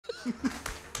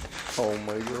Oh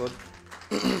my god.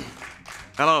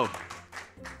 Hello.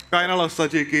 Kainalo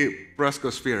Sajiki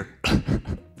Brascosphere.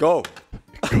 Go!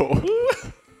 Go.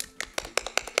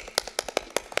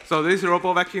 So this is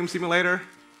Robo Vacuum Simulator.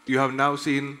 You have now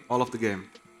seen all of the game.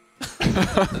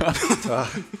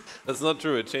 That's not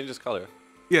true, it changes color.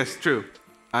 Yes, true.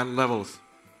 And levels.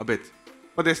 A bit.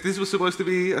 But yes, this was supposed to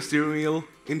be a steering wheel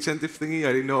incentive thingy.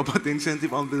 I didn't know about the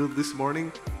incentive until this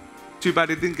morning. Too bad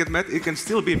it didn't get met. It can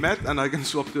still be met, and I can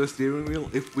swap to a steering wheel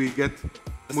if we get...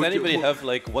 Does anybody have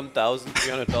like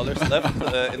 $1,300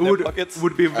 left in their pockets?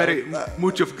 Would be very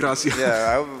mucho gracias.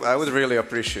 Yeah, I would really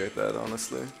appreciate that,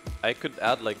 honestly. I could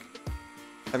add like...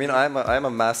 I mean, I'm a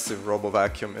massive Robo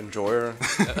Vacuum enjoyer.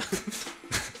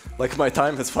 Like, my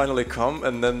time has finally come,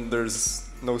 and then there's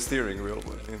no steering wheel.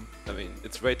 I mean,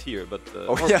 it's right here, but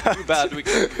yeah. too bad we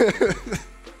can't.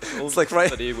 It's like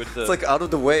right. It's like out of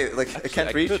the way. Like actually, I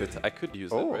can't reach it. I could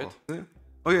use it, right? Yeah.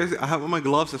 Oh yes, I have my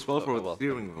gloves as well for the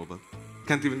steering wheel, but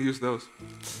can't even use those.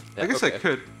 Yeah, I guess I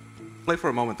could play for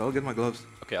a moment. I'll get my gloves.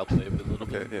 Okay, I'll play a little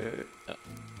bit.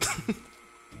 Yeah.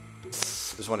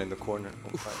 There's one in the corner.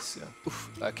 Oh, nice.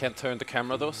 Yeah. I can't turn the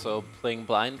camera though, so playing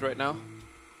blind right now.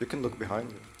 You can look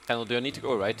behind you. Kainalo, do I need to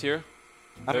go right here?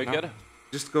 Very good.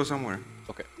 Just go somewhere.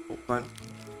 Okay. Oh, fine.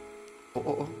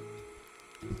 Oh.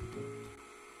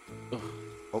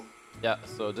 Yeah,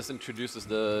 so this introduces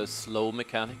the slow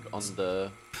mechanic on the...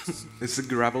 It's the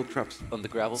gravel traps. On the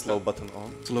gravel Slow button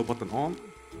on. Slow button on.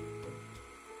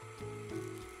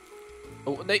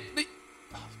 Oh, they...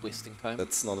 Oh, wasting time.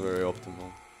 That's not very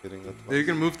optimal, hitting that Yeah, you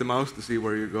can move the mouse to see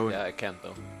where you're going. Yeah, I can't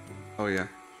though. Oh yeah,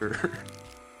 sure.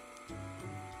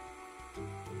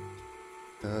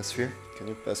 Sphere, can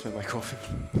you pass me my coffee?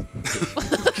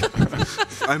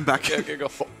 I'm back. Okay, go.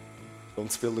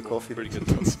 Don't spill the coffee. Pretty good.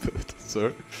 Don't spill it.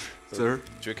 Sir?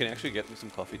 Sure, can you actually get me some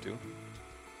coffee too?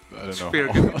 I don't know. Sphere,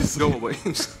 can you just go away?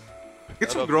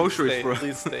 Get some groceries for us.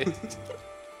 Please stay.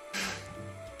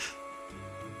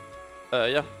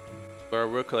 Yeah.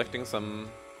 We're collecting some...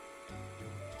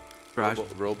 Trash.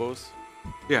 Robos.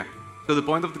 Yeah. So the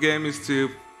point of the game is to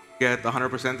get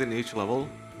 100% in each level,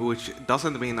 which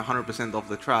doesn't mean 100% of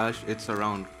the trash. It's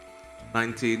around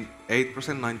 98%,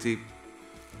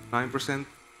 99%,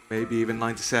 maybe even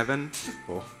 97%.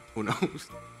 Oh. Who knows?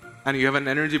 And you have an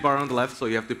energy bar on the left, so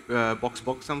you have to box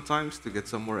sometimes to get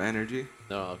some more energy.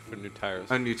 No, for new tires.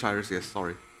 New tires, yes,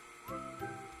 sorry.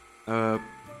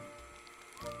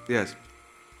 Yes.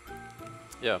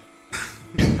 Yeah.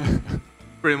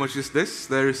 Pretty much just this.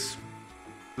 There's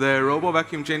the Robo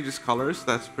Vacuum changes colors.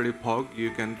 That's pretty pog. You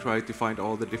can try to find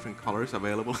all the different colors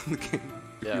available in the game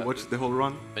if you watch the whole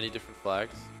run. Many different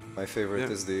flags. My favorite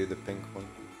is the pink one.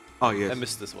 Oh yes. I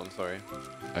missed this one, sorry.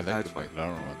 I like the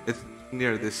McLaren one. It's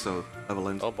near this, so level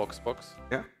ends. Oh, box.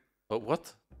 Yeah. Oh,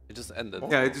 what? It just ended.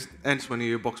 Yeah, it just ends when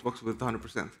you box with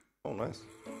 100%. Oh, nice.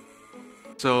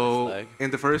 So in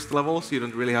the first levels, you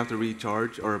don't really have to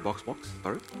recharge or box,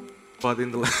 sorry. But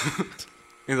in the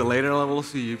in the later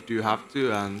levels, you do have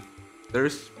to, and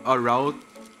there's a route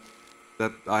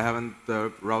that I haven't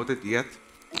routed yet.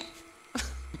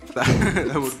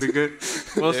 That would be good.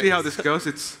 We'll see how this goes.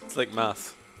 It's like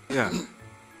math. Yeah.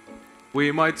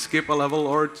 We might skip a level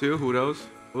or two, who knows?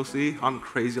 We'll see. I'm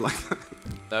crazy like that.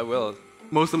 I will.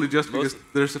 Mostly just because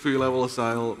there's a few levels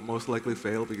I'll most likely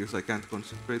fail because I can't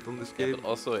concentrate on this game. But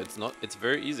also it's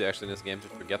very easy actually in this game to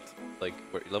forget like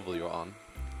what level you're on.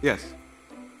 Yes.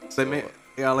 So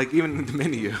yeah, like even in the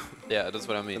menu. Yeah, that's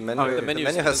what I mean. The menu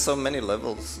has so many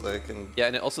levels. Like, yeah,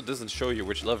 and it also doesn't show you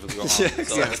which level you're on. Yeah,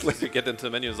 exactly. So you get into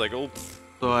the menu, it's like, oh.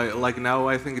 So now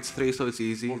I think it's 3, so it's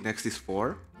easy. Next is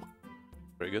 4.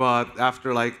 Very good. But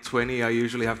after like 20, I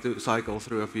usually have to cycle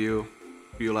through a few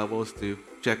levels to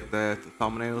check the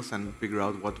thumbnails and figure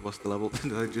out what was the level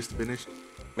that I just finished.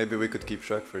 Maybe we could keep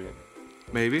track for you.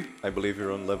 Maybe. I believe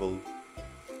you're on level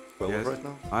 12 right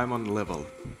now. I'm on level.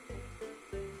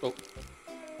 Oh.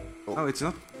 No, it's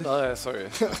not. Oh, yeah, sorry.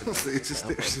 It's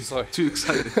just sorry. Too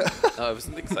excited. No, I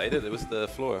wasn't excited. It was the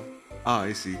floor. Ah,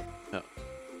 I see. Yeah.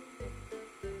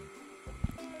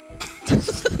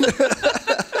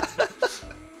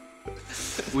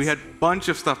 We had a bunch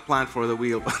of stuff planned for the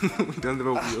wheel, but we don't have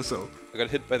a wheel, so... I got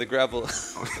hit by the gravel.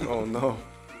 Oh no.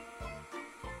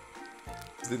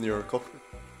 Is it in your cockpit?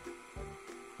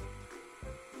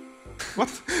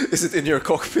 What? Is it in your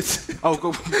cockpit? Oh,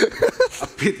 go. A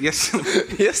pit, yes.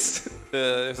 Yes.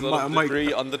 There's a lot of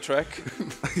debris on the track.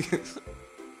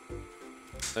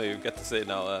 So you get to say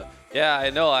now, yeah, I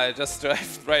know, I just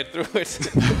drive right through it.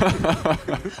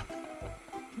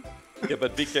 Yeah,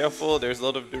 but be careful, there's a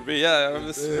lot of debris. Yeah,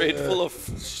 I'm straight full of...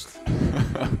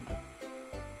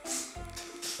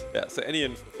 Yeah, Yeah, so any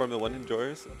Formula 1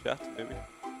 enjoyers in chat, maybe?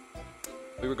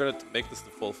 We were gonna make this the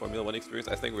full Formula 1 experience.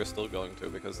 I think we're still going to,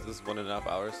 because this is 1.5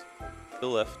 hours. Still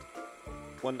left.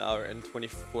 1 hour and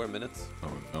 24 minutes.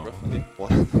 Oh no. Roughly.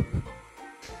 What?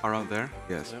 Around there?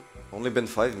 Yes. Yeah. Only been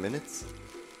 5 minutes?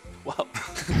 Wow.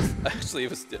 Actually, it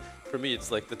was for me,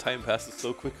 it's like the time passes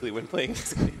so quickly when playing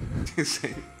this game.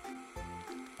 Insane.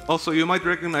 Also, you might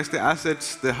recognize the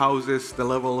assets, the houses, the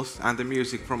levels, and the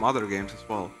music from other games as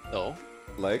well. No.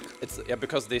 Like? It's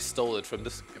because they stole it from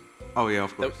this game. Oh yeah,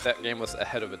 of course. That game was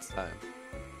ahead of its time.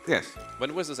 Yes.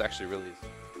 When was this actually released?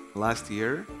 Last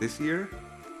year? This year?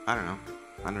 I don't know.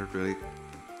 I don't really...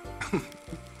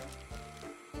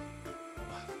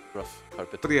 Rough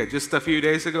carpet. But yeah, just a few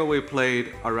days ago we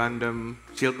played a random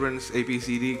children's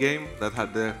ABCD game that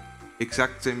had the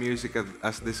exact same music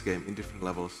as this game in different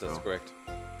levels. That's so correct.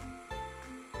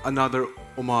 another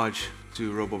homage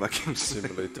to Robo Vacuum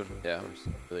Simulator. Yeah, it was a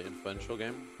really influential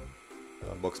game.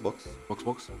 Box. Box.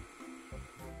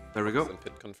 There we go. And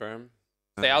pit confirm.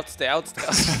 Stay out, stay out,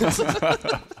 stay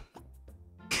out.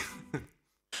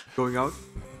 Going out.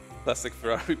 Classic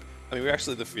Ferrari. I mean, we're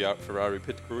actually the Ferrari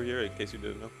pit crew here, in case you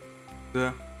didn't know.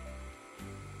 Yeah.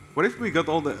 What if we got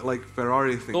all the like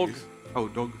Ferrari things? Dog. Oh,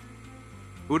 dog.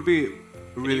 It would be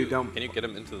really dumb. Can you get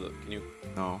him into the? Can you?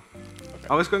 No. Okay.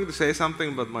 I was going to say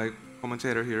something, but my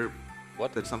commentator here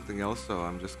What? said something else, so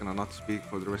I'm just gonna not speak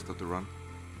for the rest of the run.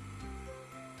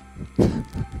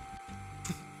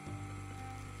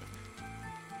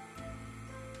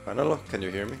 Kainalo, can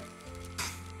you hear me?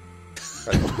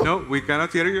 No, we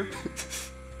cannot hear you.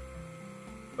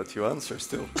 But you answer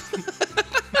still.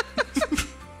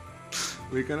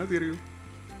 We cannot hear you.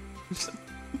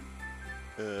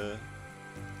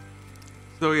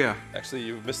 So yeah. Actually,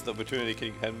 you missed the opportunity. Can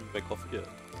you hand me my coffee? Yeah.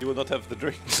 You will not have the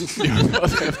drink.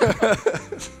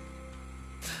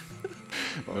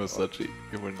 No, Sachi,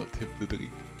 you will not have the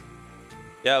drink.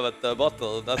 Yeah, but the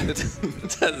bottle, that's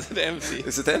it empty.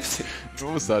 Is it empty?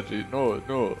 No, Sachi,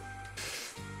 no.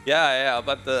 Yeah,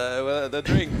 but the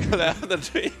drink, the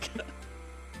drink.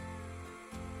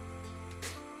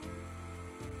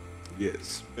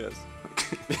 Yes. Yes.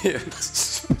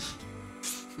 Yes.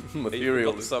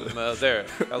 Material. Got some there.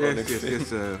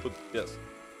 Yes. Yes.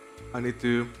 I need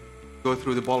to go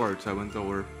through the bollards. I went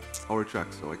over our track,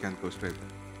 so I can't go straight.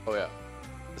 Oh yeah.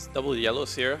 There's double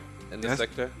yellows here in this Yes.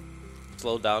 sector.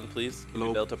 Slow down, please.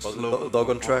 Slow- Delta positive. slow. Dog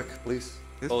on track, please.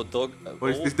 Yes. Oh, dog.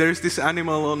 What is this? There is this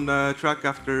animal on track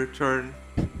after turn.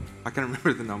 I can't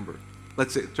remember the number.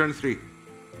 Let's say turn 3.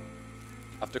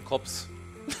 After cops.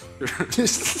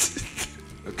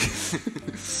 Okay.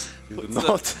 You do What's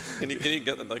not. Can you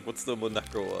get like what's the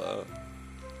Monaco?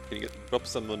 Can you drop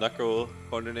some Monaco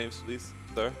corner names, please,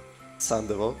 sir?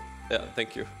 Sandoval. Yeah,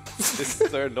 thank you. This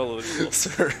sir, no,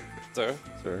 Sir. sir.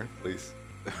 Sir, please.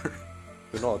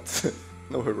 Do not.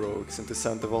 No heroics into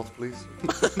Sandoval, please.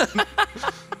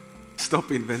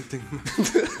 Stop inventing.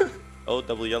 Oh,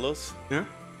 double yellows. Yeah.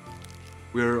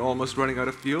 We're almost running out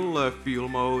of fuel. Fuel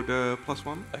mode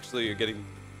 +1. Actually, you're getting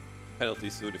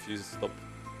penalties soon if you stop.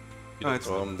 You Oh, don't it's-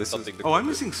 stop This is stopping the Oh, I'm corner.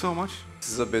 missing so much.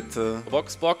 this is a bit.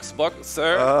 Box, sir.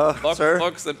 Box, sir.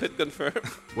 box, and pit confirm.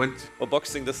 Went Or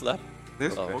boxing this lap.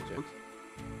 this. Oh, box, okay. box.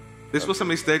 This was a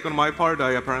mistake on my part.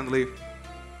 I apparently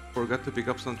forgot to pick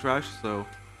up some trash, so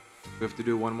we have to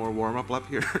do one more warm-up lap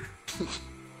here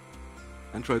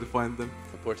and try to find them.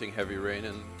 Reporting heavy rain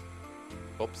in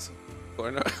Bob's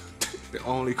corner. The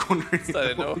only corner. I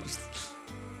don't know.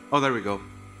 Oh, there we go.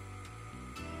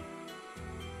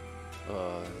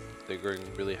 They're going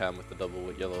really ham with the double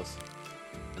with yellows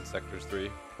in sectors 3.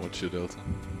 What's your delta?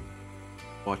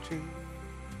 Watching.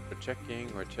 We're checking.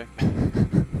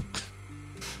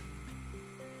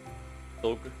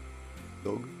 Dog.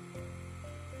 Dog.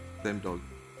 Same dog.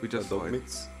 We just Dog saw it.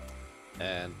 meats.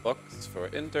 And box for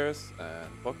inters.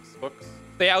 And box.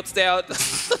 Stay out.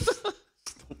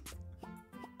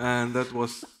 And that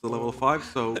was the level 5,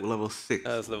 so level 6.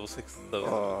 It's level 6. So,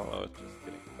 Oh. just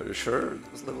kidding. Are you sure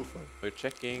it was level 5? We're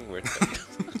checking.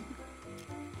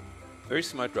 Very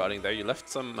smart routing there. You left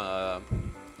some.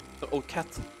 Oh, cat.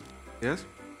 Yes?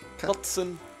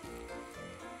 Hudson.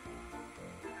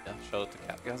 Yeah, shout out to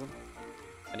Catgasm.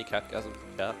 Any Catgasm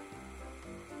in chat?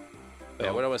 But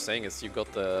yeah, what I was saying is you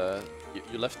got the.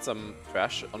 You left some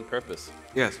trash on purpose.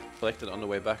 Yes. Collected on the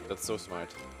way back. That's so smart.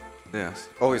 Yes.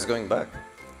 Oh, he's going back.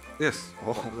 Yes.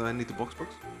 Oh. Do I need the box?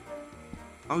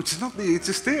 Oh, it's not it's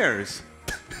the stairs.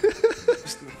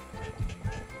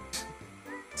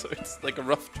 So it's like a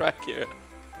rough track here.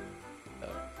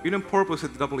 You didn't purpose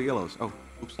at the double yellows. Oh,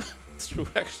 oops. It's true,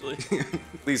 actually.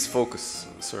 Please focus,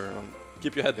 sir.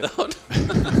 Keep your head down.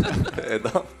 Head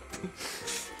up.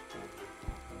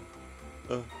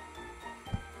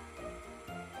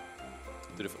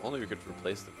 Dude, if only we could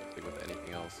replace the music with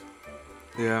anything else.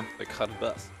 Yeah. Like hard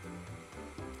bass.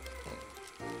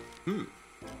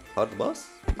 Hard bus?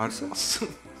 Hard sauce.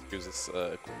 Excuses,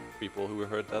 people who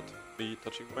heard that, me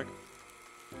touching the mic.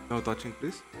 No touching,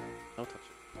 please. No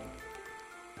touching.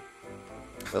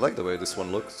 I like the way this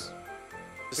one looks.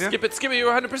 Just Yeah. skip it,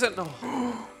 you're 100%. No.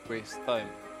 Waste time.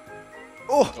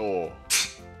 Oh,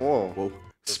 Whoa. Whoa.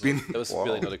 Spin. That was Wow.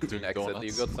 really not a clean Doing exit. You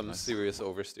donuts. got some Nice. serious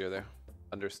oversteer there.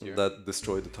 Understeer. That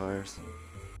destroyed the tires.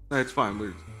 No, it's fine.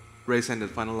 We race ended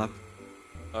final lap.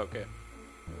 Okay.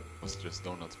 was just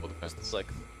donuts for the It's fans. like,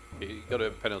 you got a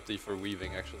penalty for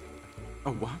weaving actually.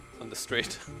 Oh, what? On the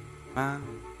straight. Man.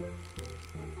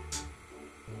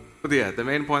 But yeah, the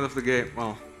main point of the game,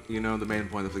 well, you know the main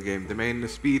point of the game. The main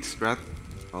speed strat,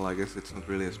 well, I guess it's not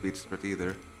really a speed strat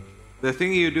either. The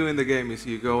thing you do in the game is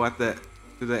you go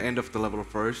to the end of the level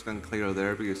first and clear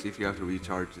there, because if you have to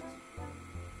recharge, it's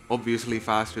obviously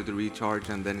faster to recharge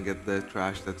and then get the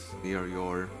trash that's near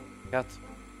your Cat.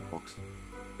 box.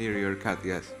 Near your cat,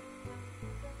 yes.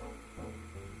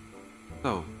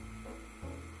 So,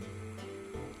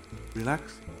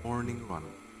 relax, morning run.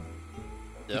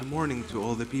 Yeah. Good morning to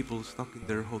all the people stuck in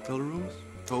their hotel rooms.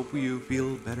 Hope you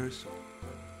feel better soon.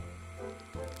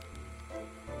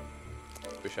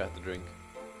 Wish I had the drink.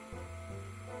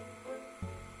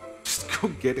 Just go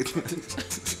get it,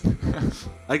 man.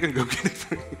 I can go get it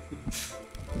for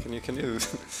you. Can you?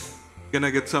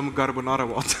 Gonna get some carbonara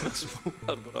water as well.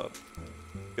 Carbonara.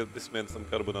 Get this man some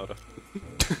carbonara.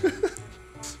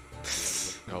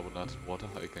 Carbonate water,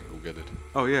 I can go get it.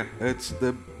 Oh yeah, it's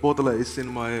the bottle is in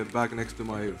my bag next to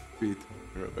my feet.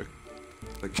 Right back.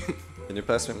 Like, Can you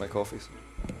pass me my coffee? Sir?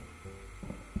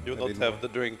 You I will not didn't have know. the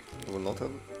drink. I will not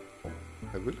have it.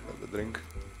 I will have the drink.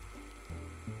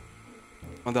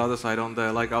 on the other side, on the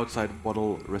outside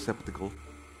bottle receptacle.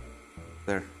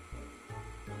 There.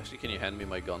 Actually, can you hand me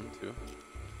my gun too?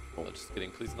 Oh, just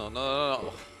kidding. Please, no, no, no,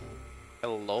 no.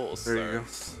 Hello, There you go.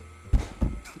 sirs.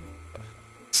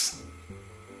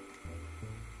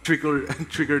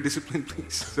 Trigger discipline,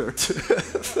 please, sir.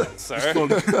 Sir?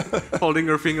 Holding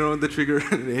your finger on the trigger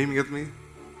and aiming at me.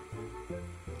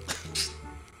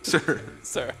 Sir,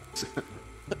 Sir,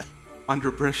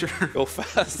 under pressure. go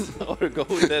fast or go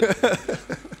dead.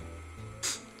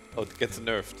 Oh, it gets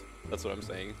nerfed. That's what I'm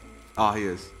saying. Ah,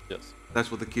 yes. Yes. That's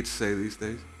what the kids say these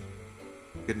days.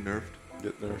 Get nerfed.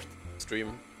 Get nerfed.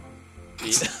 Stream.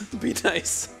 Be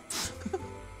nice.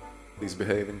 Please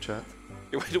behave in chat.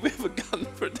 Why do we have a gun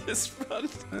for this run?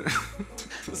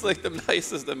 It's like the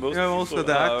nicest and most. You have also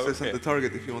people- the Ah, access okay. and the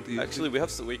target if you want to use Actually, it. we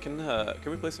have. So we can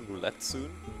we play some roulette soon?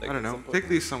 Like I don't at know. some point? Take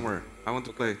these somewhere. I want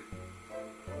to play.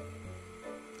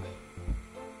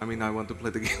 I mean, I want to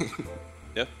play the game.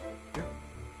 Yeah. Yeah.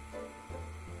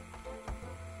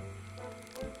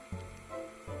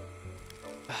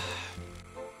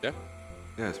 Yeah.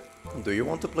 Yes. Do you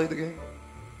want to play the game?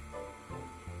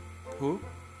 Who?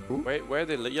 Why are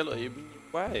they yellow? You mean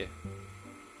why?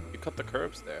 You cut the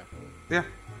curbs there. Yeah.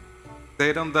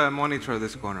 They don't monitor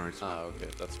this corner. It's Ah, okay,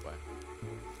 that's why.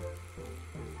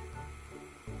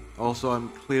 Also, I'm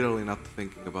clearly not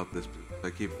thinking about this. I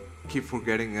keep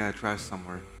forgetting trash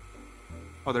somewhere.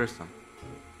 Oh, there's some.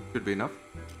 Should be enough.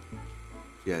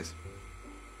 Yes.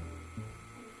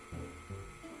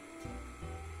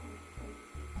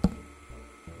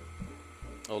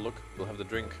 Oh look, we'll have the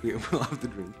drink. We will have the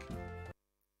drink.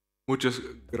 Muchas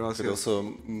Could gracias. also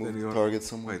move the target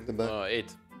somewhere in the back. 8.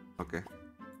 Okay.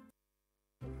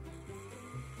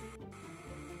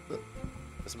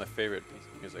 This is my favorite piece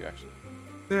of music actually.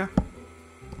 Yeah.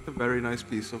 A very nice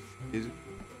piece of music.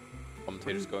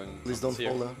 Commentators going. Please don't nuts here.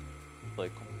 fall down.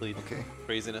 Like complete Okay.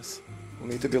 craziness. We'll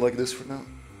need to be like this for now.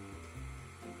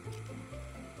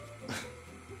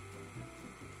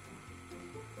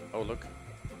 Oh look.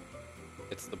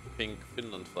 It's the pink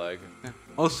Finland flag. Yeah.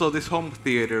 Also, this home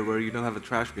theater where you don't have a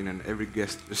trash bin and every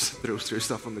guest just throws their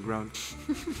stuff on the ground.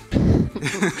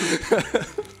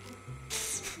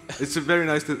 It's a very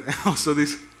nice. Also,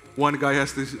 this one guy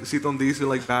has to sit on these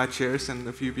like bad chairs, and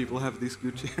a few people have these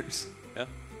good chairs. Yeah.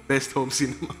 Best home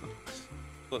cinema.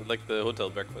 Like the hotel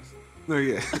breakfast. No,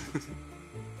 yeah.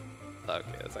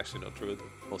 Okay, that's actually not true.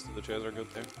 Most of the chairs are good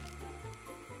there.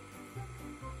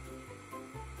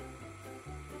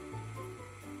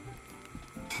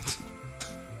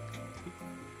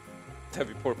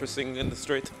 Heavy porpoising in the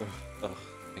straight. Oh,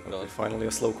 thank Okay, God. finally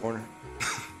a slow corner.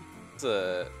 It's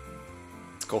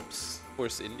Scops. of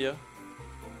course India.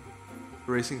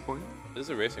 Racing point. This is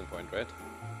a racing point, right?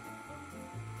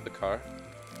 The car.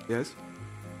 Yes.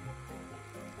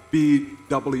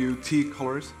 BWT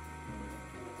colors.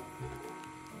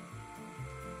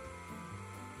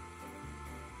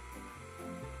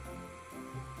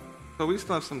 So we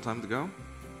still have some time to go.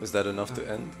 Is that enough to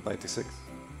end? 96?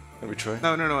 Can we try?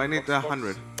 No, I need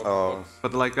 100. Oh.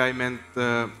 But like I meant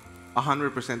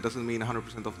 100% doesn't mean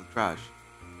 100% of the trash.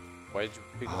 Why did you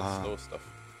pick up slow stuff?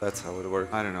 That's how it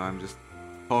works. I don't know, I'm just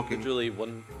talking. Literally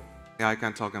one... Yeah, I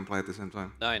can't talk and play at the same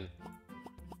time. 9.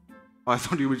 Oh, I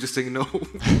thought you were just saying no.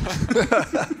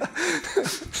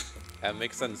 That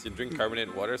makes sense. You drink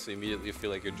carbonated water, so immediately you feel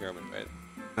like you're German, right?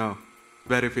 No.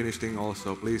 Very Finnish thing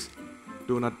also, please.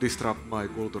 Do not disrupt my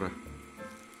culture.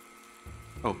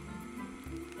 Oh.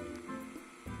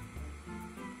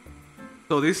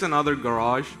 So this is another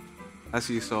garage, as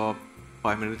you saw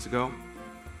 5 minutes ago.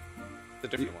 The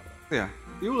different one. Yeah.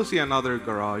 You will see another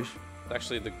garage. It's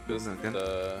actually the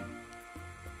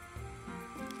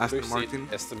Aston Martin.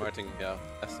 Aston Martin, yeah.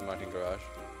 Aston Martin garage.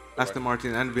 Aston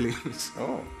Martin and Williams.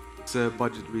 Oh. It's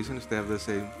budget reasons, they have the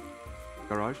same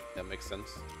garage. That makes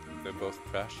sense. They're both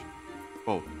trash.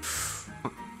 Oh.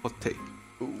 Hot take.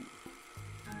 Ooh.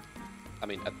 I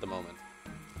mean, at the moment.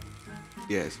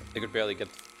 Yes. They could barely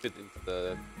fit into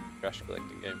the trash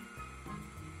collecting game.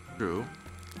 True.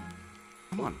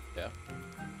 Come on. Yeah.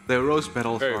 The rose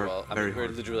petals Very are well. I very mean, we're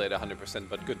hard. literally at 100%,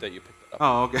 but good that you picked it up.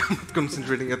 Oh, okay. I'm not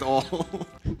concentrating at all.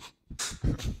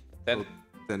 Then,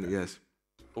 Then yes.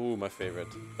 ooh, my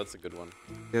favorite. That's a good one.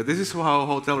 Yeah, this is how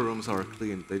hotel rooms are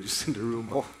cleaned. They just in the room.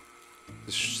 Oh.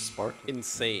 This spark.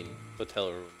 Insane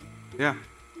hotel room. Yeah.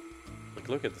 Like,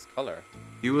 look at this color.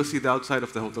 You will see the outside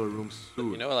of the hotel rooms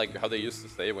soon. You know, like how they used to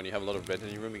say when you have a lot of red in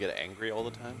your room, you get angry all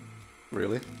the time?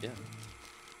 Really? Yeah.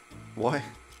 Why?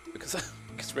 Because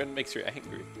red makes you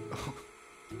angry.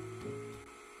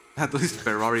 At least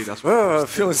Ferrari does. Oh, I'm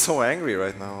feeling so angry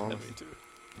right now. Yeah, me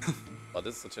too. Oh,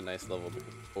 this is such a nice level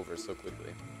because it's over so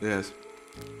quickly. Yes.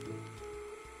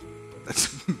 That's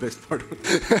the best part of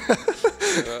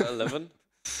it. 11?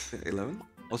 11.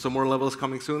 Also more levels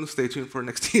coming soon. Stay tuned for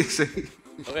next TSA.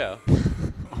 Oh, yeah.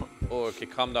 Oh, okay,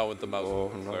 calm down with the mouse.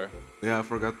 Oh, no. Sir. Yeah, I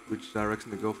forgot which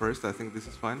direction to go first. I think this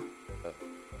is fine.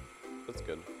 That's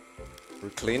good. We're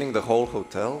cleaning the whole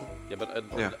hotel? Yeah, but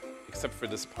Yeah. except for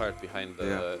this part behind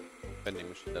the vending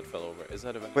machine that fell over. Is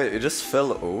that a vending Wait, it just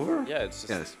fell over? Yeah, it's just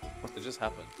Yes. it just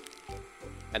happened.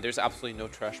 And there's absolutely no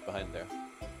trash behind there.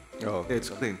 Oh, Yeah, it's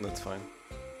clean. That's fine.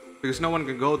 Because no one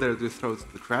can go there to throw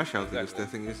the trash out. Because Exactly.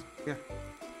 the thing is, yeah.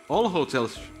 All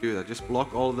hotels should do that. Just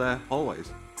block all the hallways.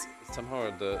 Somehow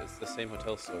it's the same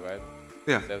hotel still, right?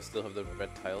 Yeah. They still have the red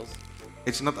tiles.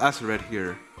 It's not as red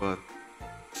here, but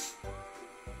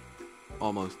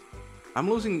almost. I'm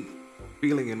losing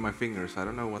feeling in my fingers. I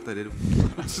don't know what I did.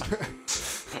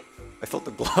 I thought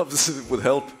the gloves would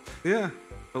help. Yeah,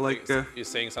 but like You're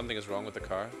saying something is wrong with the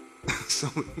car? so.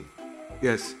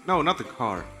 Yes, no, not the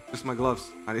car. Just my gloves.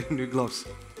 I need new gloves.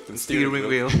 The Steering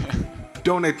wheel.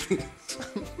 Donate, please.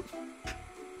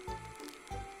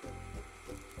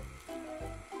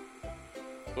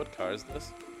 What car is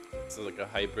this? This is like a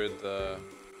hybrid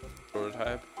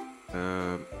prototype.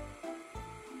 I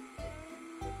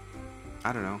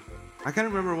don't know. I can't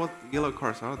remember what yellow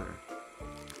cars are there.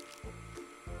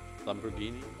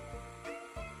 Lamborghini.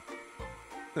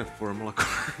 They're Formula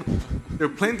car. There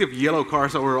are plenty of yellow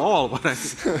cars overall, but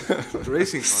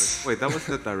racing cars. Wait, that was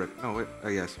the direct. No, wait.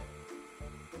 Yes.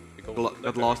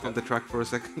 Got lost on the track for a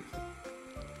second.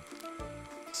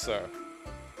 Sir,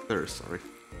 There, sorry.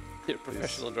 you're a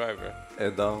professional driver.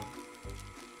 Head down.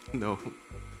 No.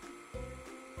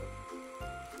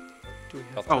 Do we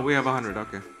have, Oh, we have 100.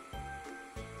 Okay.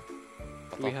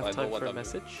 do we have time for a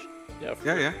message? Yeah,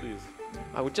 Yeah. please.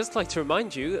 I would just like to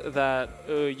remind you that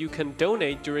you can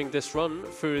donate during this run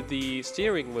for the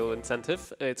steering wheel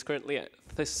incentive. It's currently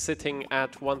sitting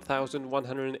at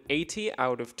 1,180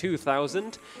 out of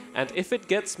 2,000, and if it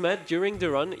gets met during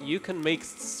the run, you can make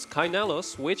Kainalo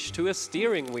switch to a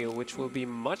steering wheel, which will be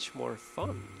much more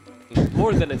fun.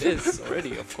 More than it is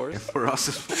already, of course. For us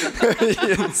as well.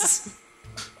 Yes.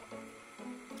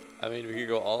 I mean, we could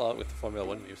go all out with the Formula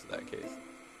 1 memes in that case.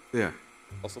 Yeah.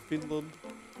 Also Finland.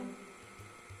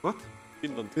 What?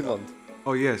 Finland.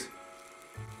 Oh, yes.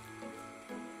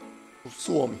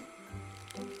 Suomi.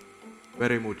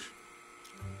 Very much.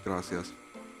 Gracias.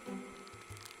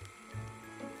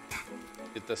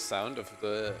 The sound of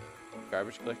the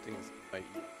garbage collecting is like...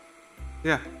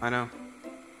 Yeah, I know.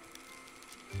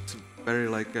 It's very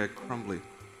like crumbly.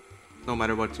 No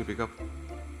matter what you pick up.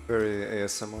 Very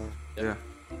ASMR. Yep. Yeah.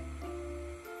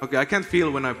 Okay, I can't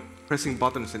feel when I'm pressing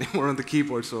buttons anymore on the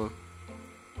keyboard, so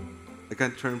I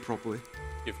can't turn properly.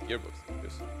 You have gearbox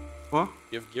issues. What?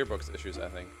 You have gearbox issues, I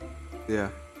think. Yeah.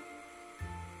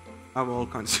 I have all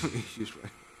kinds of issues,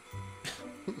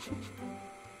 right?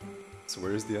 So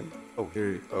where is the end? Oh,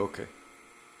 Here. okay.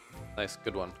 Nice,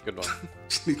 good one, good one.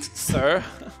 Just need to- Sir?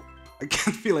 I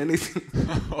can't feel anything.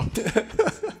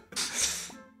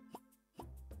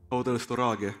 Hotel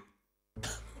Storage.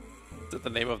 Is that the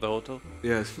name of the hotel?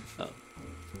 Yes. Oh.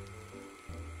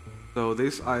 So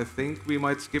this, I think we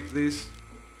might skip this.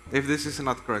 If this is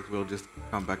not correct, we'll just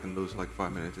come back and lose like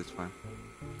 5 minutes, it's fine.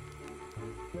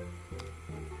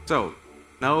 So,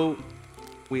 now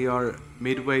we are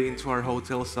midway into our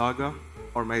hotel saga.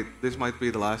 Or this might be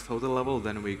the last hotel level,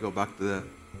 then we go back to the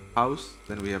house,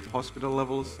 then we have hospital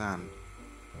levels, and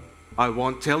I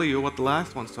won't tell you what the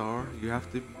last ones are. You have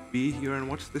to be here and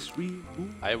watch the stream. Ooh.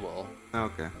 I will,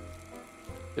 Okay.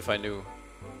 if I knew.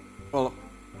 Well,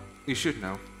 you should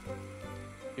know.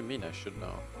 You mean I should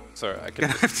know? Sir, I Can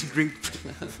can... I have to drink?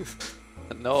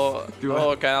 No,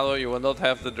 no, Kainalo, you will not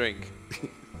have the drink.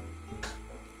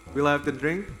 Will I have the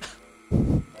drink?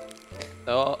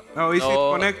 No. No, is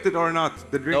no, it connected or not?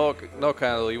 The drink? No, no,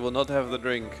 Kainalo, you will not have the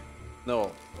drink.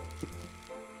 No.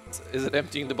 Is it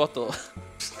emptying the bottle?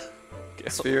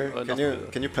 Sphere, Or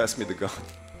can you pass me the gun?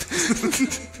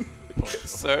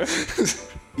 Sir?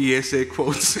 ESA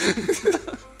quotes.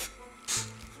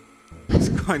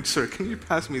 Kind sir, can you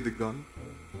pass me the gun?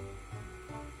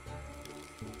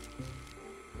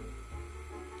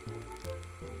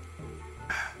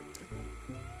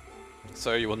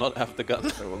 Sir, you will not have the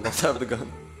gun. I will not have the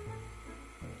gun.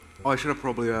 Oh, I should have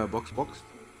probably boxed.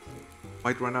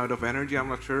 Might run out of energy, I'm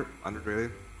not sure. I don't really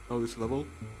know this level.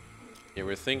 Yeah,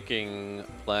 we're thinking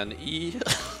plan E,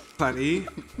 Plan E,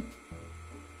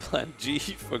 plan G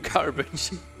for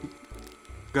garbage.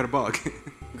 got a bug.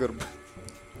 Good.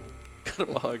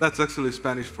 Catalog. That's actually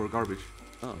Spanish for garbage.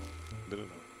 Oh, didn't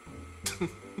know.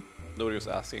 Nobody was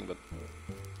asking, but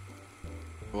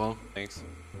Well, thanks.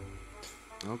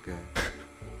 okay.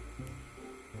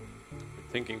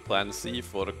 Thinking plan C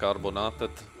for carbonated.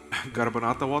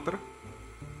 Carbonata water.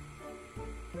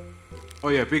 Oh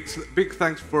yeah, big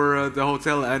thanks for the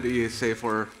hotel and ESA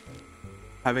for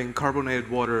having carbonated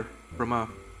water from a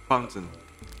fountain.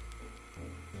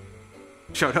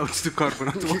 Shoutouts to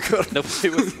carbonated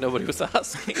water. nobody was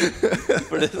asking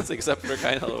for this except for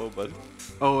Kainalo, but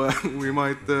Oh, we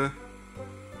might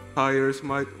tires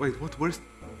might wait. What? Where's?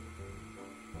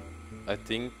 I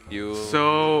think you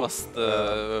So must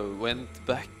went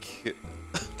back.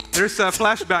 there's a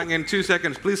flashbang in 2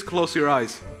 seconds. Please close your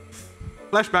eyes.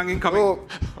 Flashbang incoming. Oh.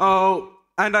 Oh,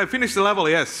 and I finished the level.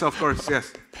 Yes, of course.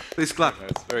 Yes. Please clap.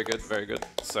 That's very good,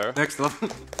 sir. Next level.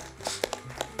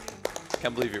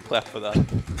 Can't believe you clapped for that.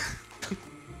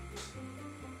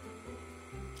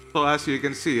 So as you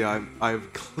can see,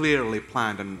 I've clearly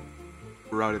planned and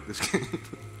routed this game.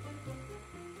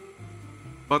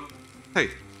 But hey,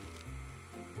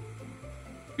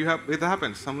 it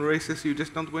happens. Some races you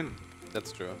just don't win.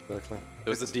 That's true. Exactly.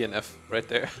 There was a DNF right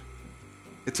there.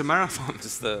 It's a marathon.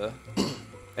 Just the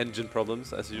engine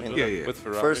problems as usual Yeah. with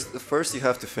Ferrari. First you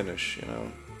have to finish, you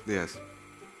know. Yes.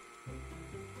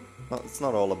 Well, it's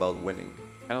not all about winning.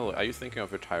 Kainalo, are you thinking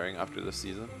of retiring after this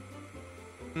season?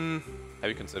 Have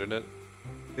you considered it?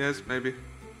 Yes, maybe.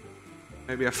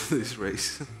 Maybe after this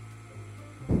race.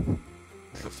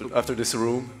 After this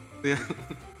room. Yeah.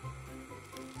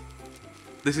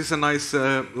 This is a nice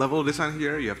level design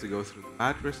here. You have to go through the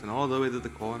mattress and all the way to the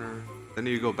corner. Then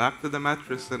you go back to the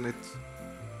mattress and it's...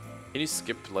 Can you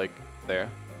skip like there?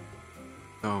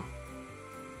 No.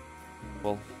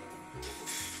 Well,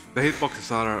 The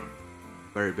hitboxes are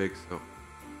very big, so...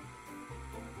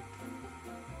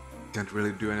 Can't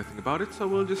really do anything about it, so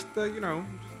we'll just, you know,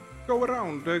 just go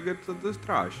around, get to this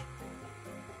trash.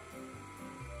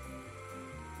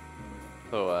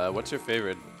 so what's your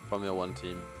favorite Formula 1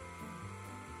 team?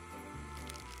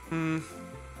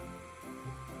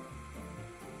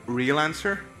 Real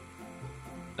answer?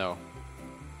 No.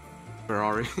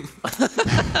 Ferrari.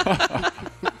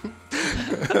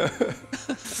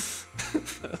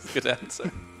 That's a good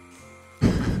answer.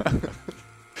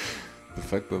 The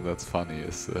fact that that's funny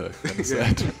is kind of Yeah.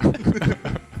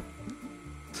 sad.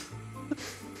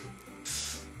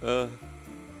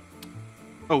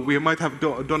 Oh, we might have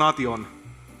Donati on.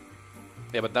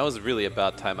 Yeah, but that was really a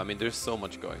bad time. I mean, there's so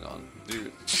much going on.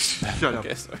 Dude. Shut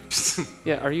Okay, up. sorry.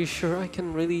 Yeah, are you sure I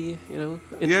can really, you know,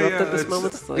 Yeah, interrupt at this it's-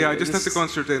 moment? yeah, I Like, just have to this-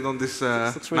 concentrate on this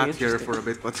looks really mat here interesting. for a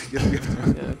bit, but yeah, we have to.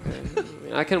 Yeah, okay. I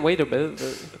mean, I can wait a bit.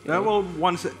 But, you know. Well,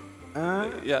 once.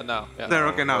 Yeah, now. Yeah. There,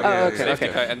 okay, now. Oh, yeah, okay, yeah, Safety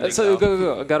okay. car ending So now.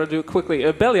 go. I gotta do it quickly.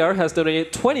 Beliar has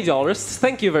donated $20.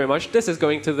 Thank you very much. This is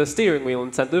going to the steering wheel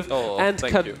incentive. Oh, and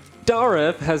thank you.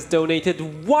 Kadarev has donated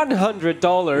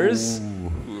 $100.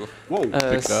 Whoa.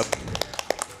 Picked up.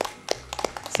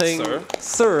 Saying, Sir?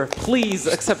 Sir, please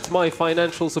accept my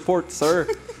financial support, sir.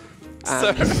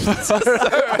 Sir!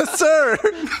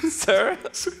 Sir?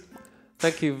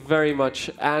 Thank you very much.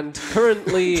 And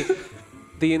currently,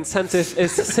 the incentive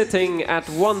is sitting at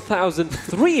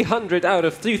 1,300 out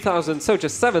of 3,000, so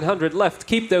just 700 left.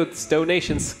 Keep those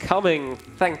donations coming.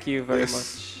 Thank you very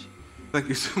much. Thank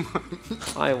you so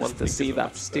much. I want to see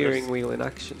that steering wheel in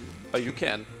action. Oh, you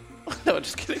can. No,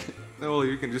 just kidding. No, well,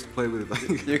 you can just play with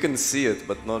it. You can see it,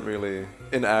 but not really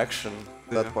in action.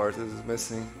 That Yeah. part is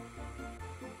missing.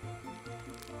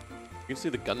 You can see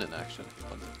the gun in action.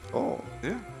 Oh.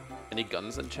 Yeah. Any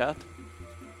guns in chat?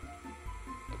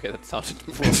 Okay, that sounded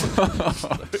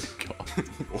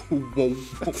Whoa.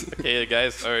 Okay,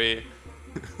 guys, sorry.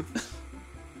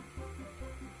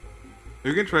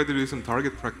 You can try to do some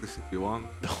target practice if you want.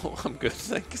 No, I'm good,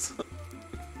 thanks.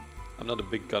 I'm not a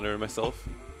big gunner myself.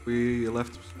 We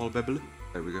left small bubble.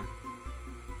 There we go.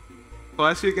 So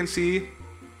as you can see,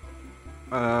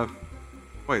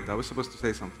 wait, I was supposed to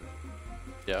say something.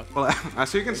 Yeah, Well,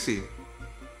 as you can see,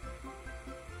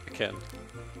 I can.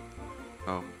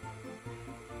 oh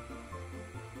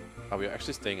Are we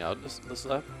actually staying out this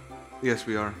lap? yes,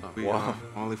 we are. Oh, We wow. have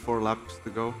only 4 laps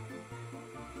to go.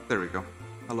 There we go.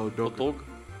 Hello, dog. Dog?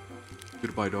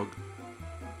 Goodbye, dog.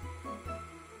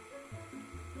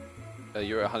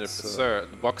 You're 100%. Sir,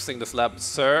 boxing this lap,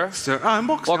 sir? Sir, I'm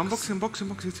boxing. I'm Box.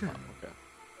 boxing. It's here.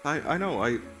 Okay. I know.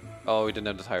 Oh, we didn't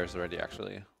have the tires already,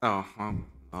 actually. Oh.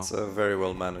 It's very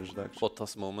well managed, actually.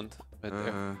 Bottas moment right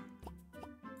there.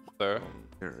 Sir?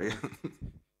 Here, yeah.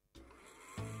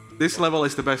 This level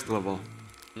is the best level.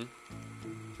 Hmm?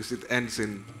 Because it ends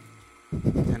in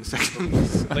 10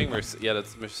 seconds. I think yeah,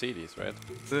 that's Mercedes, right?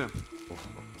 Yeah.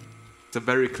 It's a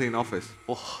very clean office.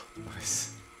 Oh,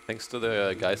 nice. Thanks to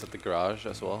the guys at the garage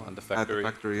as well, and the At factory. the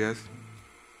factory, yes.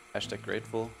 Hashtag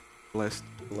grateful. Blessed.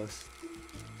 Bless.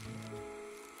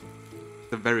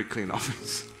 It's a very clean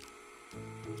office.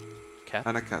 Cat?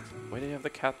 And a cat. Why do you have the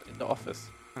cat in the office?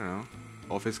 I don't know.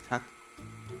 Office cat.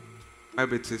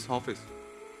 Maybe it's his office.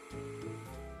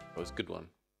 Oh, it's a good one.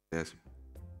 Yes.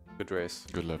 Good race.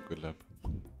 Good luck, good luck.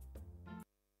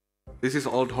 This is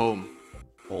old home.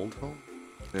 Old home?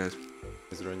 Yes.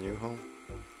 Is there a new home?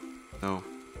 No.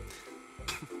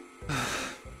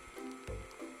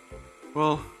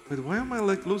 Well, wait, why am I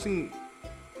like losing...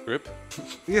 Grip?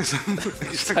 Yes, I'm,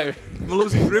 Tire- I'm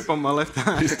losing grip on my left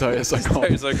hand. These tires are gone.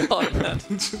 Tires are gone, man.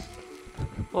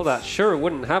 Well, that sure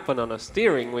wouldn't happen on a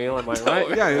steering wheel, am I right?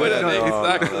 Yeah, yeah, Wouldn't no,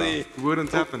 exactly. It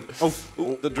wouldn't happen. Oh,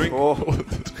 The drink. Oh.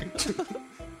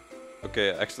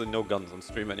 Okay, actually no guns on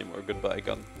stream anymore. Goodbye,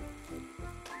 gun.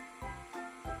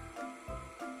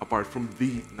 apart from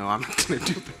the... No, I'm not gonna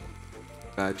do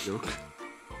that. Bad joke.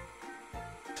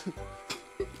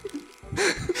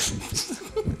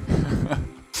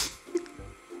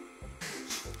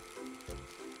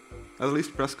 At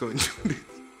least Presco enjoyed it.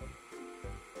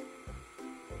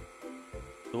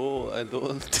 No, I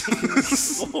don't think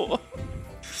so.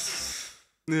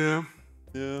 Yeah.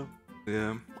 Yeah.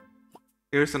 Yeah.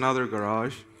 Here's another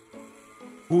garage.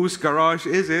 Whose garage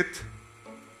is it?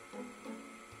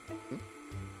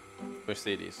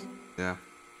 Mercedes. Yeah.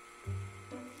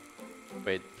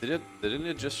 Wait, didn't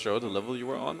it just show the level you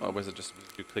were on, or was it just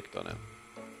you clicked on it?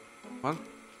 What?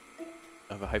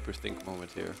 I have a hyperthink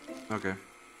moment here. Okay.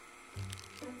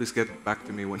 Please get back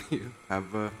to me when you have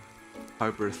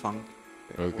hyper thunk.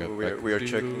 Okay, We are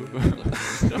checking.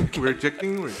 We're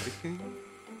checking.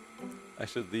 I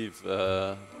should leave.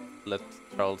 Let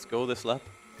Charles go this lap.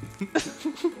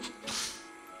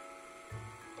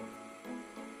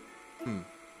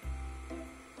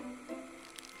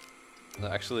 No,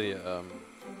 actually,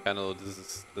 Kainalo,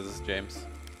 this is James.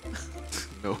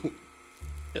 No.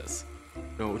 Yes.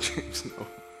 No, James, no.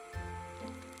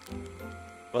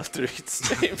 Walter, it's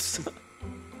James.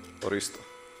 Oristo.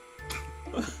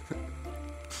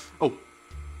 Oh.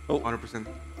 Oh. 100%.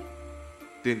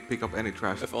 Didn't pick up any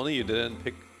trash. If only you didn't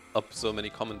pick up so many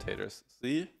commentators.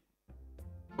 See?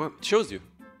 What? It shows you.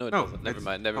 No, it No, doesn't. Never it's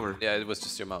mind. Never. covered. Yeah, it was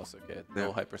just your mouse. Okay. No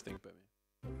Yeah. hyperthink by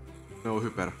me. No,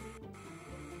 hyper.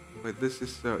 Wait, this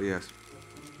is... yes.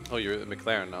 Oh, you're a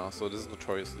McLaren now, so this is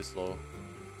notoriously slow.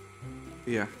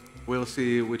 Yeah. We'll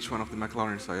see which one of the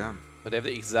McLarens I am. But they have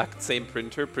the exact same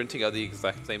printer printing out the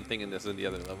exact same thing in this and the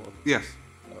other level. Yes.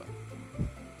 Oh.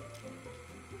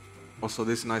 Also,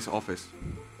 this nice office.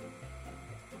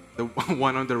 The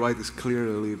one on the right is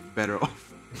clearly better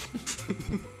off.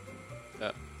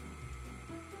 Yeah.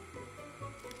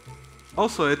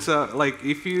 Also, it's like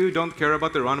if you don't care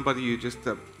about the run, but you just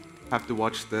have to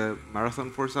watch the marathon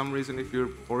for some reason, if you're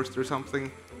forced or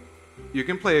something, you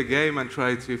can play a game and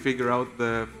try to figure out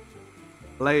the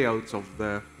layouts of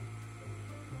the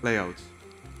layouts.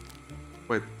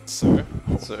 Wait, Sir?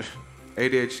 Sir.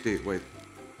 ADHD. Wait,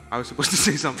 I was supposed to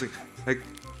say something. Like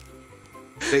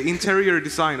the interior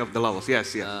design of the levels.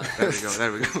 Yes, yeah. There we go.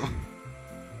 There we go.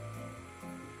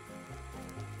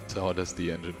 So how does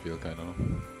the engine feel, Kainalo?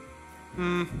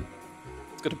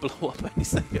 It's gonna blow up any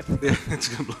second. Yeah, it's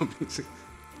gonna blow me.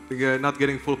 You're not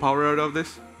getting full power out of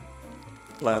this.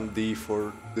 Plan D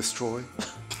for destroy.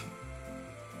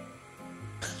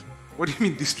 What do you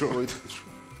mean destroy?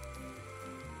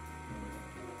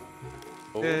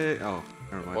 Oh, Oh,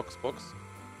 never mind. box.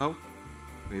 No,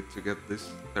 need to get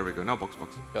this. There we go. Now box.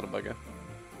 Got a bugger.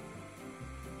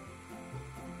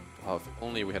 Oh, if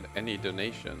only we had any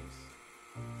donations.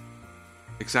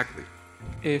 Exactly.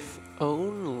 If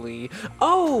only.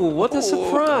 Oh, what a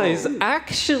surprise!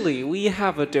 Actually, we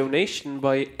have a donation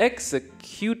by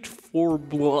Execute for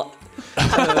Blood.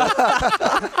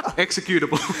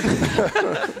 Executable.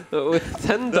 With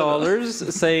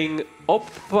 $10 saying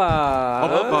Oppa.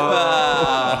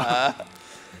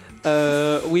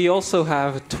 We also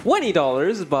have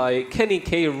 $20 by Kenny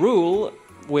K. Rule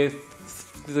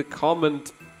with the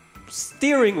comment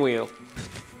steering wheel.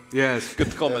 Yes.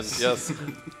 Good comment, yes.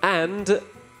 And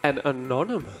an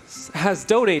anonymous has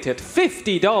donated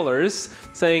 $50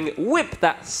 saying, whip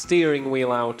that steering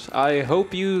wheel out. I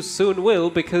hope you soon will,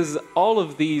 because all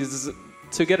of these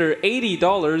together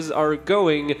 $80 are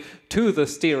going to the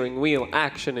steering wheel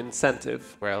action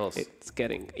incentive. Where else? It's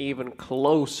getting even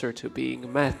closer to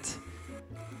being met.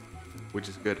 Which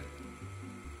is good.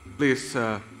 Please,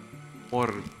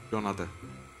 more donate.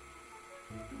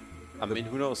 I mean,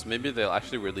 who knows? Maybe they'll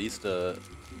actually release the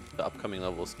upcoming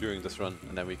levels during this run,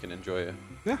 and then we can enjoy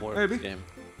more maybe. of the game.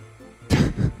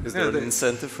 Is there an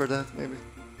incentive for that, maybe?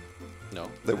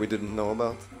 No. That we didn't know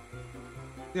about?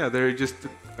 Yeah, they just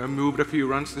moved a few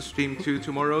runs to Stream 2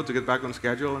 tomorrow to get back on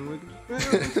schedule, and we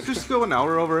just go an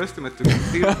hour over estimate to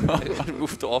complete it. It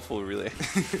moved awful, really.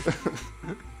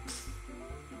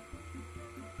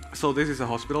 So this is a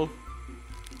hospital.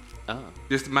 Ah.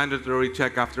 Just mandatory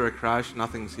check after a crash,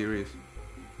 nothing serious.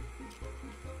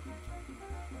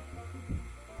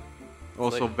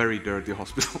 Also Like- very dirty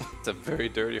hospital. It's a very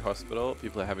dirty hospital.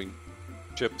 People are having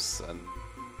chips and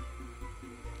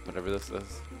whatever this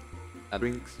is. And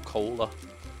Drinks. cola.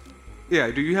 Yeah,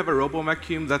 do you have a Robo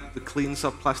vacuum that cleans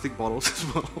up plastic bottles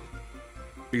as well?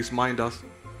 Because mine does.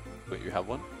 Wait, you have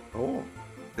one? Oh.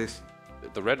 This.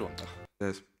 The red one?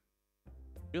 Yes.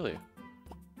 Really?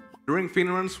 During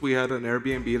Finruns, we had an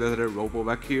Airbnb that had a Robo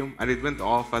vacuum, and it went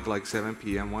off at like 7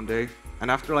 p.m. one day.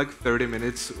 And after like 30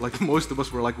 minutes, like most of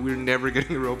us were like, we're never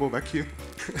getting a Robo vacuum.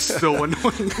 So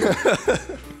annoying.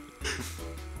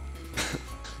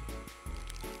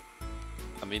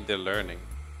 I mean, they're learning.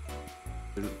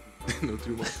 No,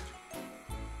 too much.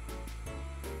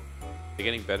 They're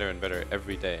getting better and better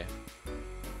every day.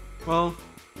 Well,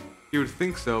 you would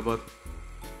think so, but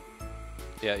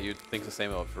Yeah, you'd think the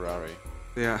same about Ferrari.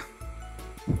 yeah.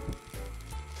 Too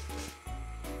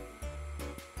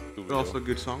But real. also a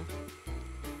good song.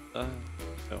 No.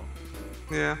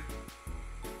 Yeah.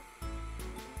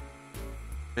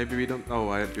 Maybe we don't. Oh,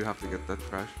 I do have to get that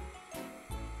trash.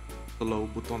 Slow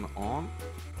button on.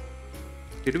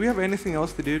 Did we have anything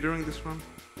else to do during this run?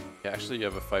 Yeah, actually, you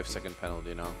have a 5-second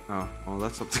penalty now. Oh, well,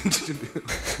 that's something to do.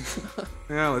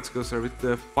 Yeah, let's go serve it.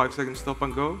 The 5-second stop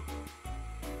and go.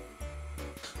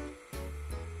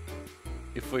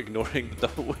 If we're ignoring the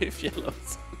double wave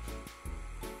yellows.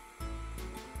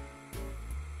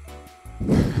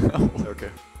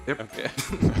 Okay. Yep. Okay.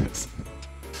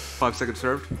 5 seconds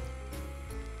served.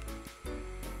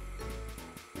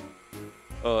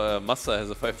 Oh, Massa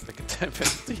has a 5-second time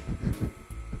penalty.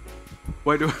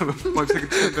 Why do I have a 5-second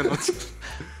time penalty?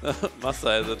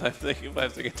 Massa has a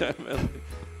 5-second time penalty.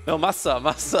 No, Massa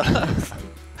has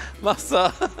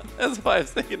a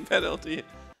 5-second penalty.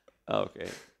 Okay.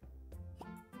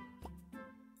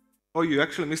 Oh, you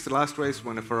actually missed the last race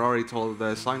when a Ferrari told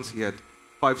Sainz he had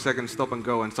 5 seconds stop and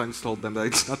go, and Sainz told them that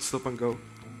it's not stop and go.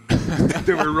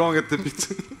 They were wrong at the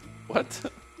pit.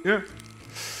 What? Yeah.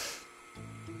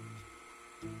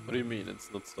 What do you mean it's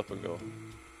not stop and go?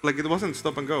 Like, it wasn't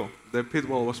stop and go. The pit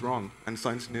wall was wrong, and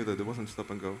Sainz knew that it wasn't stop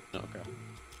and go. Okay.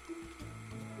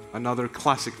 Another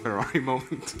classic Ferrari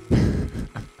moment.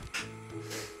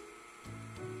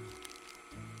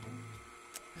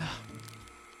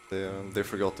 They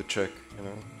forgot to check, you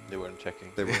know. They weren't checking.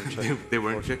 They weren't checking. They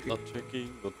weren't checking. Not checking,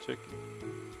 not checking.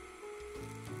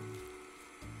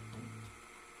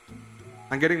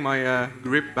 I'm getting my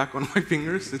grip back on my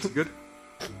fingers. It's good.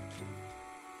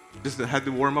 Just had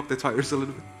to warm up the tires a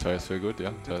little bit. Tires feel good,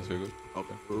 yeah. Tires feel good. Oh,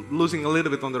 losing a little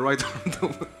bit on the right arm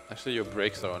though. Actually, your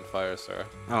brakes are on fire, sir.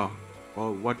 Oh,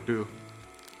 well, what do?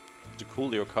 To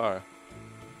cool your car.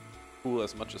 cool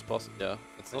as much as possible. Yeah,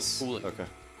 it's not cooling. Okay.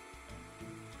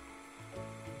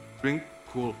 Drink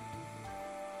cool.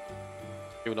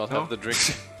 You will not No? have the drink.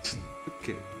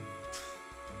 Okay.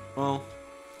 Well,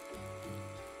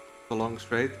 the long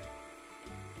straight.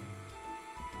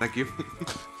 Thank you.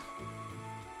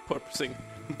 Porpoising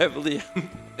heavily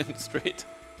and straight.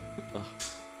 Oh,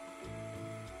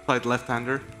 Side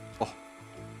left-hander. Oh,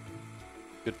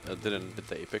 good. I didn't hit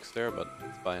the apex there, but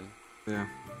it's fine. yeah.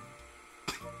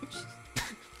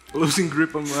 Losing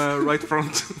grip on right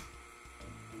front.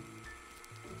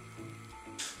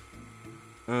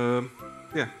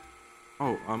 Yeah.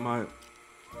 Oh, I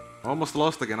almost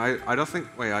lost again. I don't think.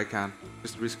 Wait, I can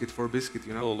just risk it for a biscuit,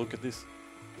 you know. Oh, look at this.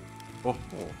 Oh.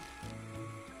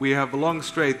 We have a long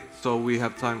straight, so we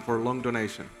have time for a long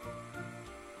donation.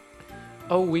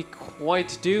 Oh, we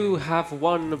quite do have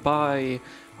one by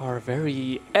our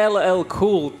very LL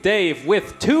Cool Dave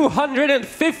with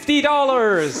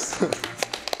 $250.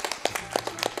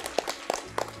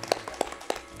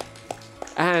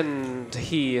 And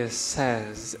he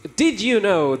says, did you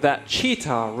know that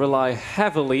cheetah rely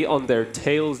heavily on their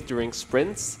tails during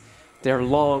sprints? Their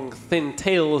long, thin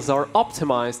tails are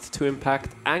optimized to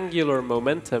impact angular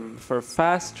momentum for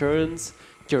fast turns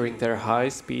during their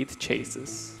high-speed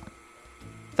chases.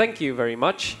 Thank you very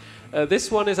much. This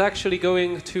one is actually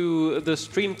going to the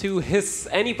Stream 2 his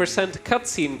any percent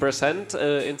cutscene percent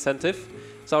incentive.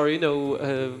 Sorry, no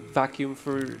vacuum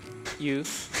for you.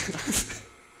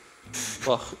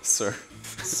 Well, sir.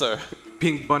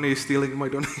 Pink Bunny is stealing my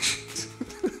donations.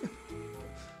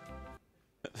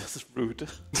 That's rude.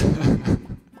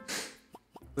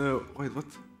 Wait, what?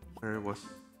 There it was.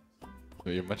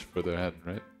 No, you're much further ahead,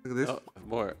 right? Look at this. Oh,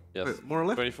 more. Yes. Wait, more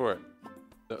left? 24.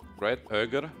 Right?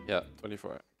 Höger? Yeah,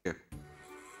 24. Okay.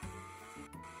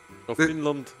 Of The-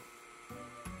 Finland.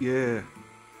 Yeah.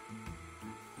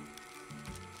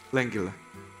 Lenkillä.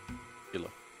 Kilo.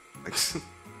 Thanks.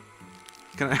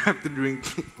 Can I have the drink,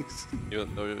 please? You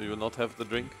will not have the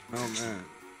drink? Oh man.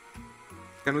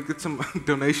 Can we get some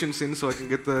donations in so I can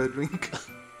get the drink?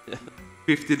 Yeah.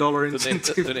 $50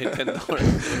 incentive. Donate $10 so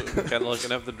Kainalo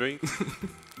can have the drink.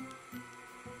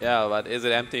 Yeah, but is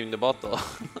it empty in the bottle?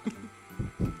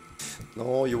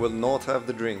 No, you will not have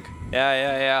the drink.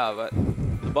 Yeah, but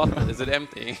the bottle, is it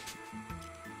empty?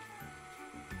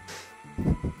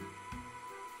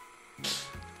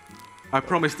 I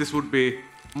promise this would be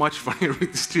much funnier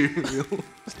with the steering wheel.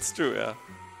 It's true, yeah.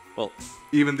 Well,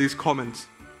 Even these comments.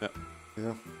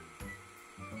 Yeah.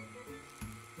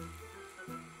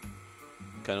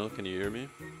 Kainalo, can you hear me?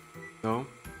 No?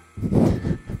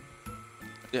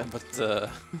 Yeah, but I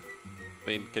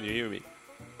mean, can you hear me?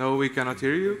 No, we cannot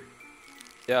hear you.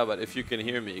 Yeah, but if you can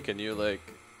hear me, can you like...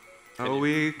 No,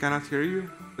 we cannot hear you.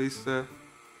 Please, no.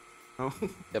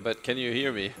 Yeah, but can you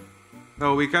hear me?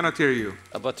 No, we cannot hear you.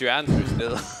 But your answer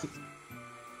still.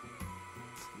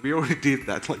 We already did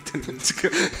that like 10 minutes ago.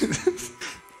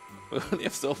 We only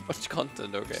have so much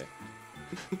content, okay.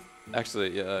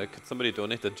 Actually, could somebody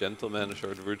donate a gentleman a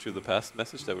short Virtue of the Past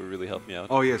message? That would really help me out.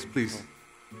 Oh yes, please.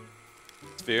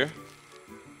 Sphere?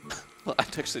 Well, I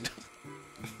actually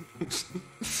don't.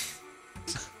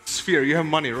 Sphere, you have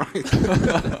money, right?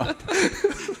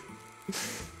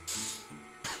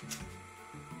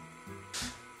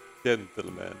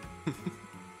 Gentleman.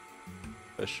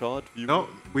 A short view. No,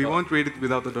 we won't read it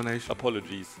without the donation.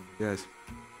 Apologies. Yes.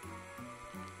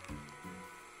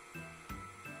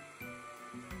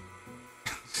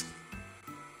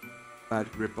 Bad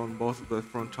grip on both of the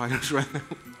front tires right now.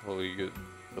 Holy good.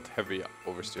 But heavy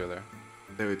oversteer there.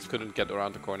 There it's. Couldn't get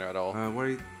around the corner at all.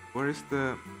 Where is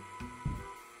the?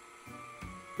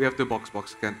 We have to box.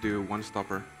 Can't do one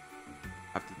stopper.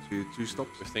 Have to do two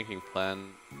stops. We're thinking plan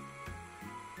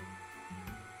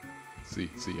C,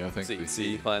 I think C.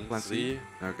 C. Plan Plan C.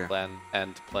 Okay. Plan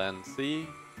C.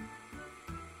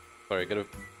 Sorry,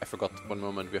 I forgot one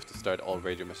moment. We have to start all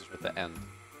radio messages with the end.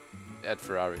 At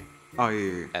Ferrari. Oh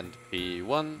yeah. And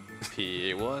P1.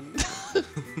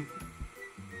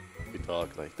 We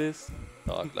talk like this.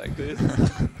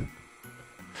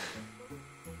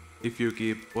 If you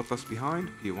keep Bottas behind,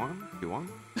 P1.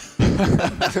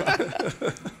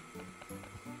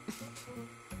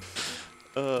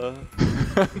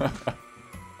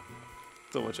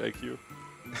 So much IQ.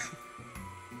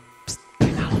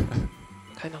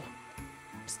 Kainalo.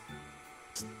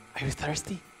 Are you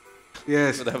thirsty?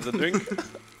 Yes. Should I have the drink?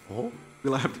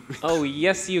 Will I have to drink? Oh,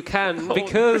 yes, you can, Oh,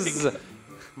 because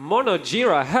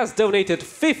Monojira has donated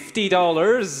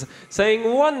 $50,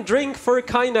 saying one drink for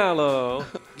Kainalo.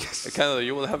 Kainalo,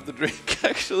 you will have the drink,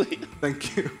 actually.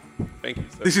 Thank you. Thank you,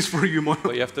 sir. This is for you, Mono.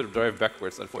 But you have to drive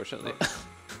backwards, unfortunately.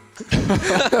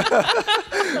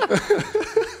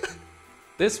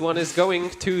 This one is going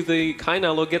to the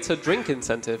Kainalo gets a drink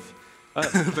incentive.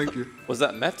 Thank you. Was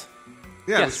that met?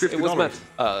 Yeah, Yes, it it was met.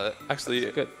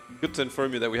 Actually, Good. good to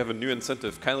inform you that we have a new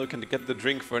incentive. Kainalo can get the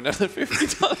drink for another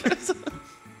 $50.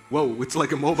 Whoa, it's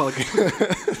like a mobile game.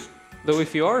 Though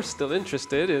if you are still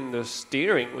interested in the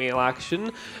steering wheel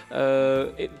action,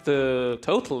 the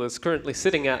total is currently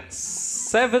sitting at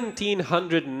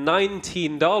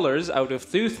 $1,719 out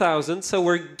of 2,000, so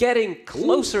we're getting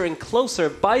closer and closer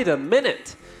by the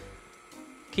minute.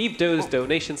 Keep those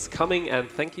donations coming, and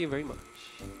thank you very much.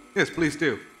 Yes, please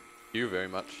do. Thank you very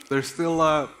much. There's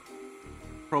still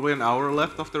probably an hour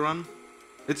left of the run.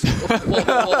 It's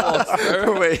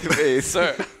Sir. Wait,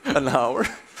 Sir. an hour?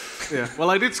 yeah. Well,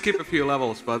 I did skip a few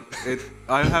levels, but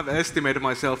I have estimated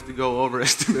myself to go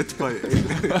overestimate by 8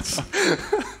 minutes.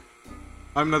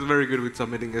 I'm not very good with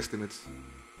submitting estimates.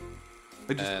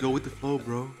 I just go with the flow,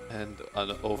 bro. And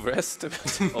an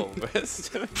overestimate.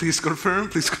 Overestimate. Please confirm,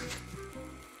 please confirm.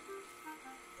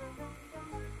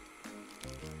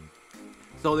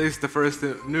 So this is the first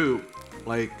new,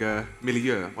 like,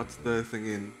 milieu. What's the thing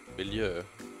in Milieu.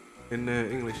 in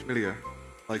English? Milieu.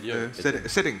 Like Milieu,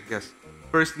 setting, yes.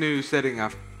 First new setting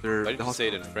after Why did the you say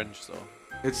it hospital. in French though?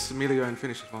 It's milieu in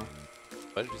Finnish as well.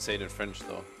 Why did you say it in French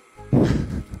though?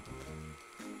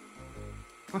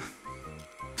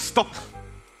 Stop!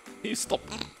 You stop.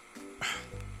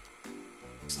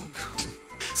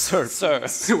 Sir.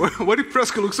 Sirs. Why did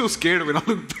Praska look so scared when I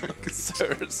look back?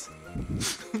 Sirs.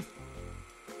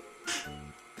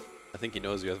 I think he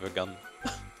knows you have a gun.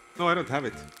 No, I don't have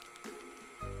it.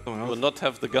 Someone You will else. not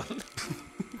have the gun.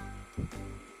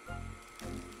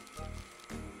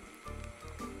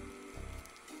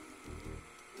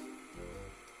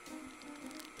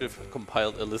 Should have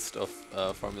compiled a list of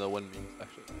Formula 1 memes,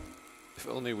 actually. If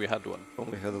only we had one.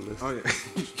 Only had a list. Oh yeah.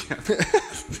 Yeah.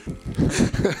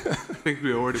 I think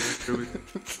we already went through it.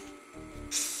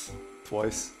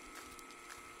 Twice.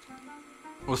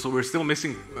 Also, we're still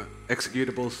missing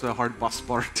executables, hard bus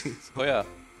parties. Oh yeah,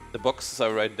 the boxes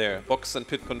are right there. Box and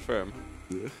pit confirm.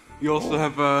 You also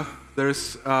have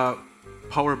there's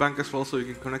power bank as well, so you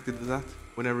can connect it to that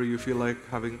whenever you feel like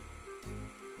having.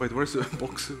 Wait, where's the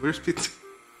box? Where's pit?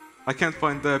 I can't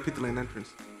find the pit lane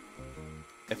entrance.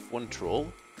 F1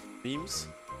 troll memes?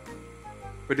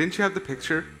 But didn't you have the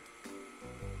picture?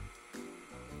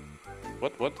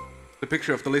 What? The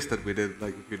picture of the list that we did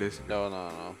like a few days ago.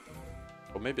 No.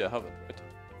 Or maybe I haven't, right?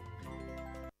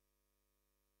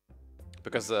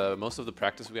 Because most of the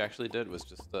practice we actually did was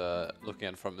just looking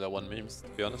at Formula 1 memes, to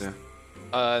be honest. Yeah.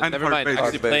 And Never hard mind, base.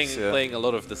 actually Hard base, yeah. playing a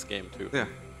lot of this game too. Yeah.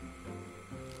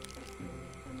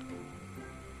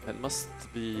 It must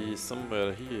be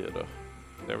somewhere here.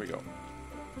 There we go.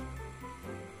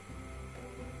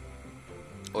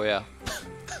 Oh yeah.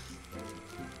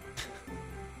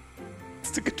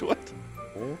 It's a good one.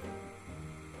 Oh.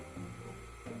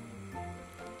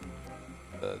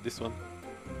 This one.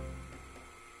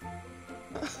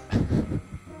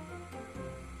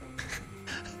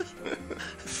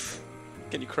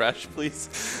 Can you crash, please?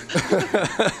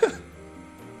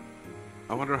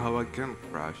 I wonder how I can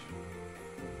crash.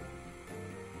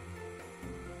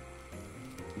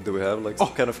 Do we have like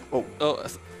some kind of... Oh, Oh,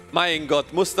 mein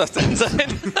Gott, muss das denn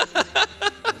sein?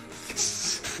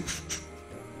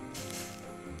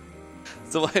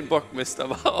 So ein Bock misst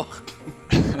aber auch.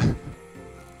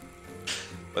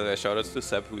 By the way, shoutouts to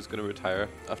Seb, who's gonna retire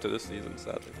after this season,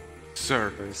 sadly.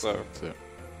 Sir. So, So,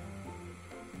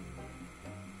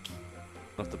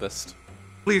 not the best.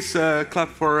 Please clap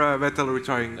for Vettel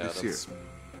retiring Yeah, this year. that's,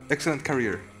 Excellent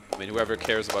career. I mean, whoever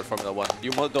cares about Formula 1,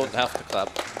 you don't have to clap,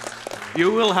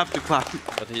 You will have to clap.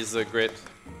 but he's a great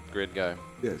guy.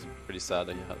 Yes. Pretty sad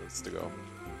that he had this to go.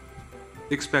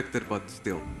 Expected, but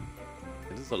still.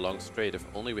 It is a long straight. If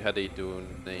only we had a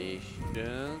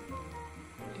donation.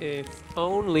 If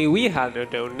only we had a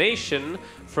donation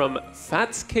from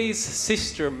Fatsk's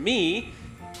sister me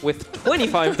with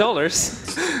 $25.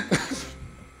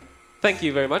 Thank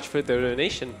you very much for the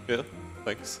donation. Yeah,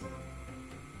 thanks.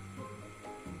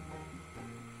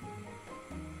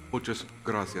 Muchas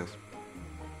gracias.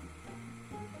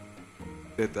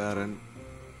 Det är en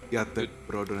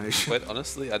jättebra donation. Quite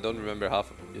honestly, I don't remember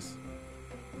half of these.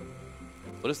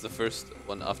 What is the first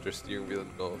one after steering wheel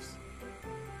and gloves?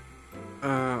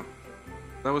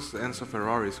 That was Enzo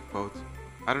Ferrari's quote.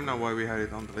 I don't know why we had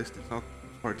it on the list. It's not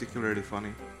particularly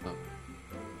funny. No.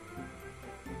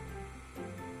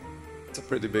 it's a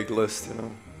pretty big list, you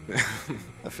know.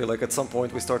 I feel like at some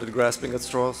point we started grasping at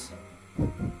straws.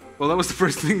 Well, that was the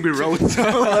first thing we wrote.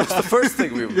 That's the first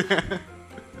thing we...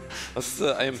 What's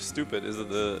I am stupid? Is it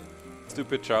the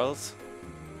Stupid Charles.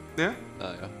 Yeah?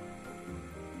 Oh, yeah.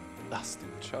 Ah,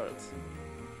 stupid Charles.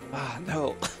 Ah,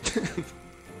 no.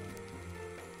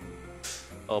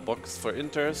 Box for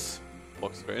Inters.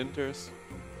 Box for Inters.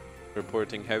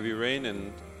 Reporting heavy rain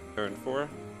in turn 4.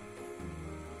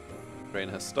 Rain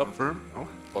has stopped. Confirm? Oh.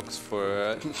 Box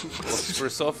for box for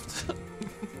soft.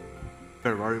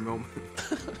 Ferrari moment.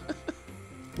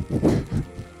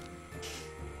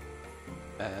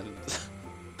 And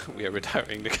we are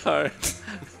retiring the car.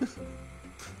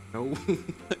 No.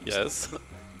 Yes.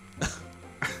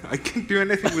 I can't do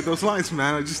anything with those lines,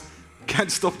 man. I just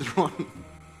can't stop the run.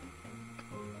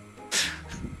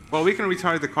 Well, we can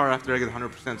retire the car after I get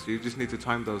 100%, so you just need to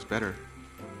time those better.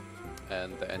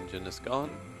 And the engine is gone.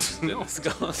 Engine is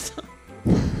gone.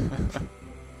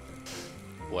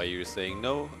 Why you're saying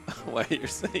no? Why you're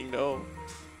saying no?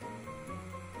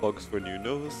 Box for new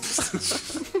nose.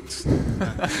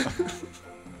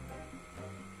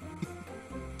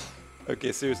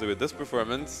 Okay, seriously, with this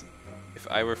performance, if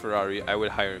I were Ferrari, I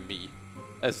would hire me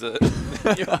as a.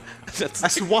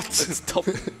 As what? Stop.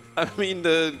 I mean,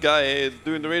 the guy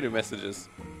doing the radio messages.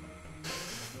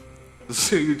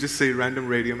 So you just say random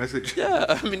radio message? Yeah,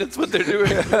 I mean that's what they're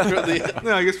doing. Really.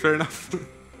 No, I guess fair enough.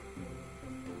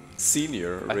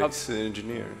 Senior race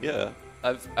engineer. Yeah,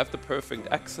 I've the perfect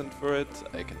accent for it.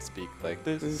 I can speak like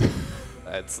this.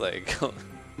 It's like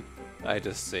I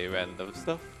just say random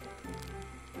stuff.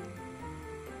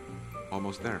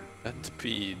 Almost there. And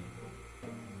P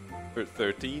for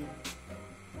 13.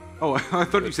 Oh, I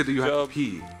thought you said that you had to job.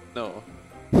 pee. No.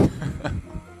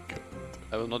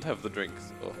 I will not have the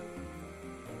drinks. So.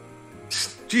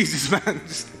 Jesus, man.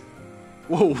 Just...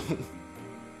 Whoa.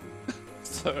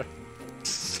 Sir.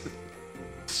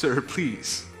 Sir,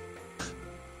 please.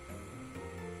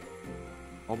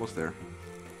 Almost there.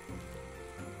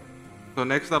 So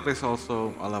next up is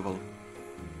also a level.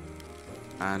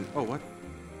 And, oh, what?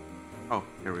 Oh,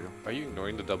 here we go. Are you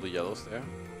ignoring the double yellows there?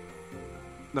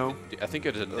 No. I think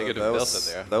you did a negative that delta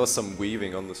there. That was some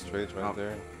weaving on the straight right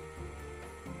there.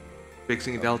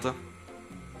 Fixing delta.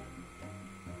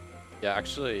 Yeah,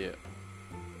 actually,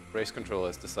 race control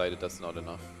has decided that's not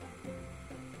enough.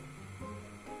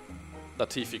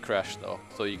 Latifi crashed though,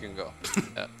 so you can go.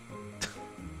 Yeah.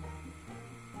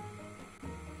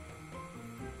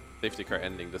 Safety car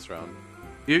ending this round.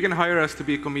 You can hire us to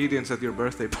be comedians at your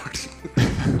birthday party.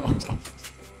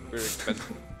 We're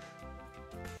expensive.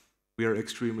 We are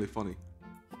extremely funny.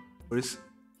 Where is...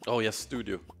 Oh yes,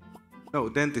 studio. No,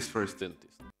 dentist first.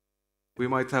 Dentist. We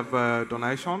might have a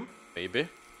donation. Maybe.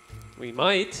 We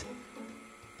might.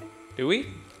 Do we?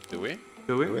 Do we?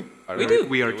 Do we? We do.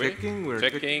 We are Do checking. We're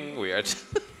checking. We are.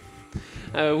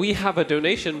 We have a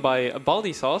donation by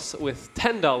Baldy Sauce with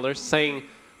 $10 saying,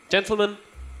 "Gentlemen,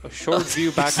 a short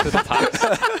view back to the past."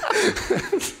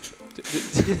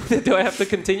 Do I have to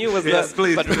continue? Was Yes, that?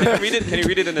 please. But can you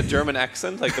read it in a German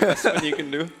accent, like the best one you can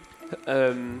do?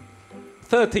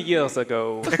 30 years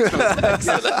ago,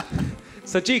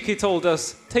 Sajiki told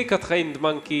us, take a trained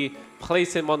monkey,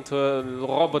 place him onto a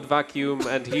robot vacuum,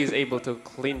 and he is able to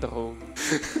clean the room.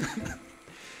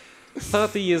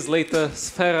 30 years later,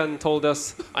 Sferan told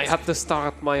us, I had to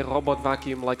start my robot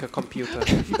vacuum like a computer.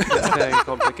 It's very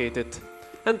complicated.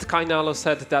 And Kainalo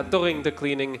said that during the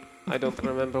cleaning, I don't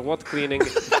remember what cleaning,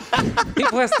 he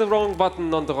pressed the wrong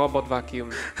button on the robot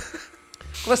vacuum.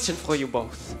 Question for you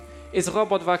both. Is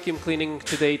robot vacuum cleaning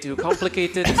today too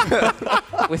complicated?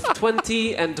 With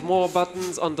 20 and more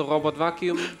buttons on the robot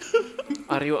vacuum?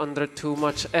 Are you under too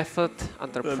much effort,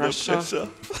 under pressure?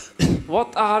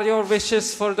 What are your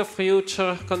wishes for the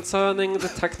future concerning the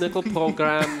technical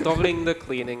program during the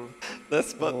cleaning?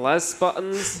 Less buttons. Less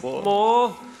buttons,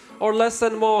 more, or less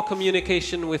and more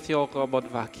communication with your robot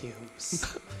vacuums?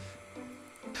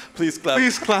 Please clap.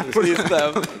 Please clap. Please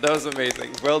clap. That was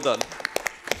amazing. Well done.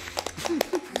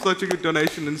 Such a good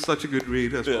donation and such a good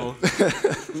read as well. I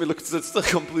mean, look, it's still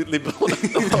completely blown.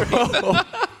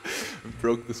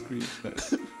 Broke the screen.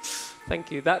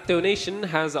 Thank you. That donation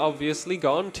has obviously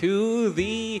gone to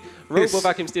the Robo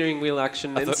Vacuum Steering Wheel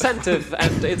Action incentive,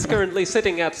 and it's currently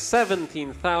sitting at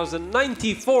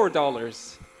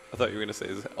 $17,094. I thought you were going to say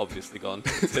it's obviously gone.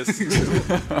 It's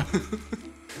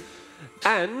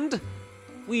And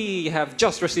we have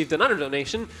just received another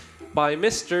donation by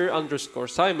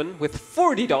Mr_Simon with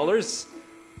 $40,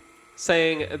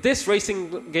 saying this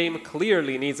racing game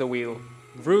clearly needs a wheel.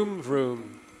 Vroom,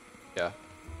 vroom. Yeah.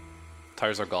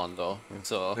 Tires are gone though,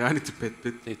 so Yeah, I need to pit.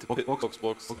 need to Box, pit, box,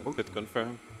 box, box. pit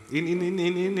confirm.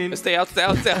 In. Stay out, stay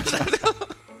out, stay out.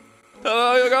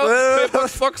 Oh, you go.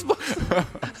 Pit, box.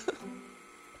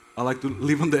 I like to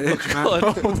live on the edge, man.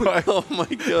 Oh my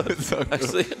god. So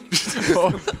Actually,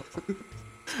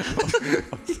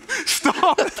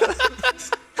 Stop!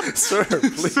 Sir,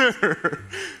 please. Sir,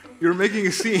 you're making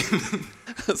a scene.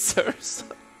 Sirs.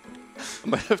 I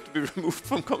might have to be removed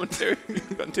from commentary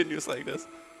if it continues like this.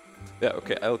 Yeah,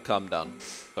 okay, I'll calm down.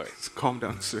 Sorry. Just calm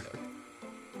down, sir.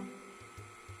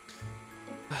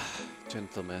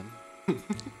 Gentlemen.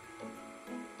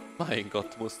 Mein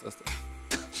Gott, muss das denn?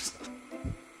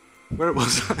 Where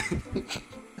was I?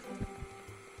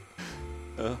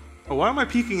 Oh, why am I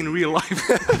peeking in real life?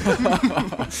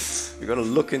 You gotta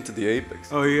look into the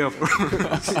apex. Oh yeah, of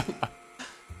course.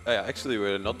 Yeah, actually,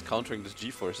 we're not countering the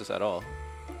G-forces at all.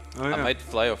 Oh, yeah. I might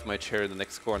fly off my chair in the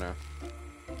next corner.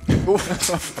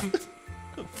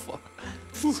 Fuck.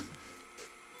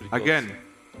 Again,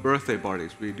 birthday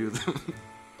parties, we do them.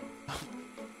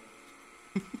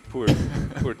 Poor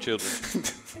children.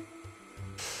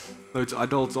 No, it's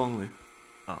adults only.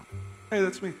 Oh. Hey,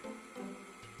 that's me.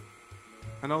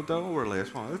 I know the overlay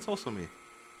as well. That's also me.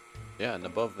 Yeah, and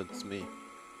above it's me.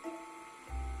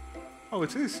 Oh,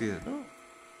 it is here. Oh.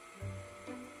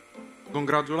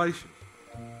 Congratulations.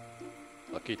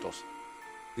 Lakitos.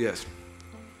 Yes.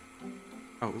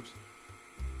 Oh, oops.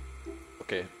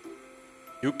 Okay.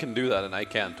 You can do that and I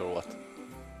can't, or what?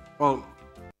 Well,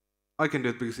 I can do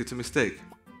it because it's a mistake.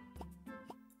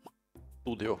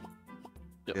 Studio.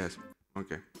 Yep. Yes.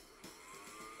 Okay.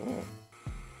 Oh.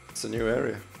 It's a new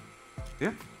area.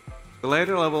 Yeah. The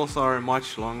later levels are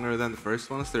much longer than the first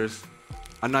ones. There's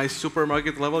a nice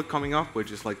supermarket level coming up,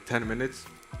 which is like 10 minutes.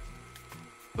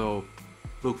 So,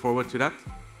 look forward to that.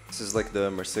 This is like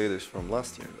the Mercedes from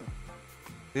last year,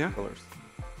 though. Yeah, Colors.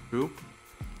 true.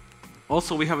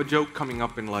 Also, we have a joke coming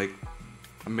up in like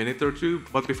a minute or two,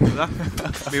 but before that,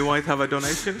 we might have a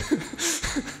donation.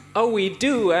 Oh, we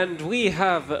do, and we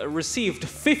have received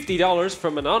 $50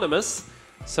 from Anonymous.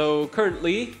 So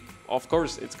currently, of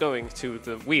course, it's going to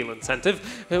the wheel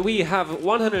incentive. We have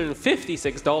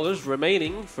 $156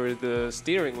 remaining for the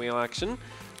steering wheel action.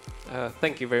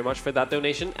 Thank you very much for that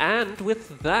donation. And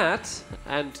with that,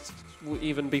 and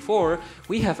even before,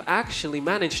 we have actually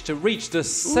managed to reach the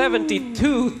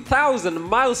 72,000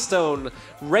 milestone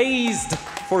raised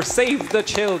for Save the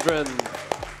Children.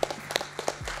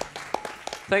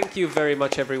 Thank you very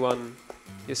much, everyone.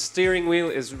 Your steering wheel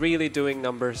is really doing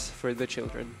numbers for the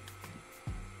children.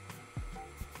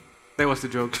 That was the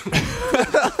joke.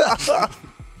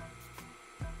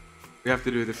 We have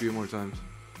to do it a few more times.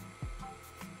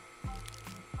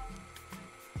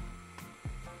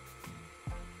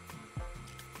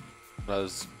 That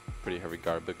was pretty heavy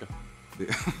garbage.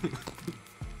 Yeah.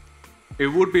 It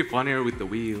would be funnier with the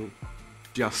wheel.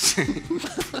 Just saying.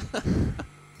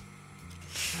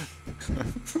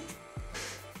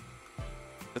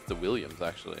 That's the Williams,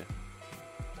 actually.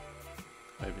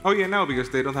 Maybe. Oh yeah, no, because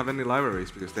they don't have any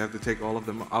libraries, because they have to take all of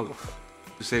them out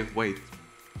to save weight.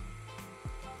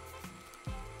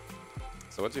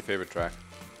 So what's your favorite track?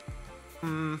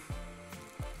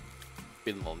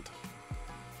 Finland.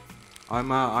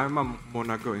 I'm a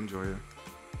Monaco enjoyer.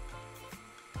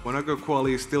 Monaco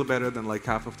quali is still better than like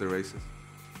half of the races.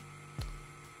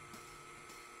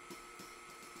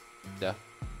 Yeah.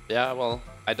 Yeah, well,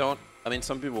 I don't... I mean,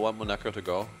 some people want Monaco to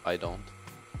go. I don't.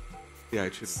 Yeah,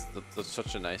 it should. That's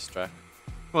such a nice track.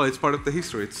 Well, it's part of the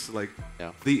history. It's like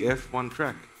the F1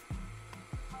 track.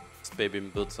 Just maybe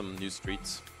build some new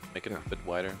streets, make it a bit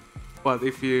wider. But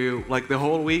if you like the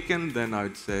whole weekend, then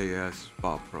I'd say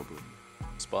Spa probably.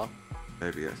 Spa?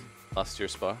 Maybe yes. Last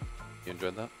year's Spa? You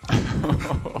enjoyed that?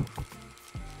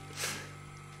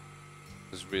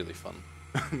 It was really fun.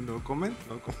 No comment?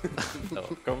 No comment. No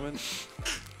comment?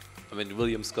 I mean,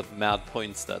 Williams got mad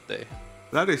points that day.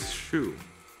 That is true.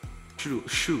 True.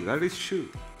 That is true.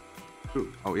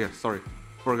 True. Oh yeah, sorry.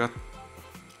 Forgot.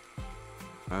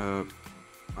 I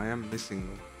am missing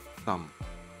some.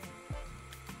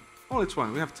 Oh, it's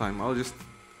fine. We have time. I'll just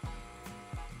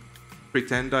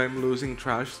pretend I'm losing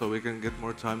trash so we can get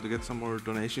more time to get some more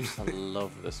donations. I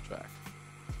love this track.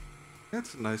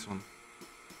 That's a nice one.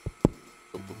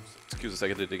 Oops. Excuse us, I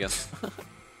did it again.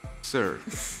 Sir.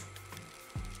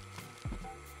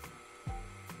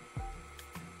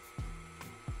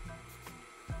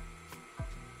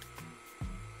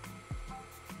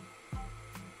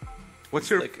 What's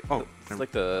your... Like, oh, it's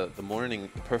like the morning,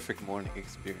 the perfect morning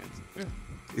experience. Yeah.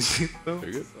 is it though?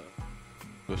 Very good.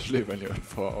 Especially when you're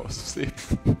 4 hours asleep.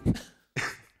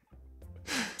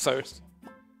 Cyrus.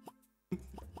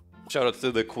 Shout out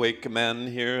to the Quake man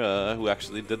here who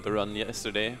actually did the run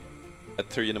yesterday at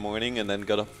 3 in the morning and then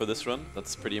got up for this run.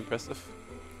 That's pretty impressive.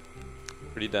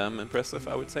 Pretty damn impressive,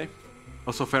 I would say.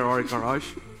 Also Ferrari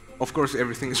garage. Of course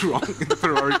everything is wrong in the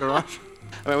Ferrari garage.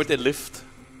 I mean, with the lift.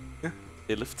 Yeah.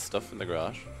 They lift stuff in the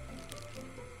garage.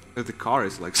 The car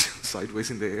is like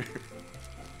sideways in the air.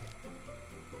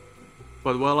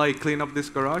 But while I clean up this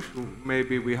garage,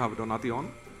 maybe we have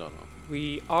donation? No.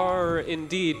 We are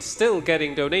indeed still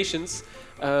getting donations.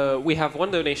 We have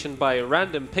one donation by a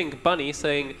random pink bunny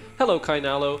saying, "Hello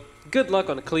Kainalo, good luck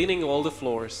on cleaning all the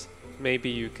floors. Maybe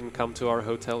you can come to our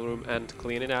hotel room and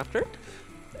clean it after."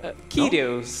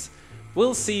 Kidos,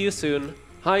 we'll see you soon.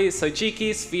 Hi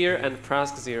Sajiki, Sphere and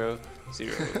Prask00.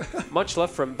 Much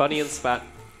love from Bunny and Spat.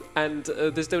 And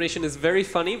this donation is very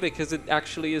funny because it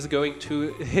actually is going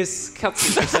to his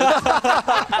cutscene.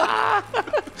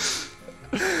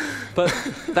 But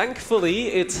thankfully,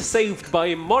 it's saved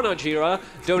by Monojira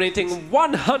donating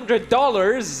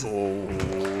 $100.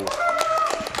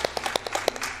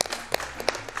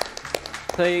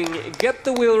 Saying, "Get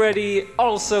the wheel ready.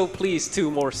 Also, please 2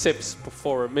 more sips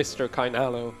before Mr.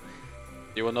 Kainalo."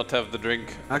 You will not have the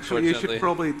drink. Actually, you should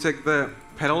probably take the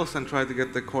pedals and try to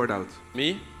get the cord out.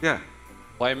 Me? Yeah.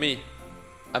 Why me?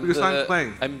 Because I'm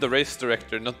playing. I'm the race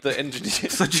director, not the engineer.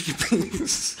 Sajiki,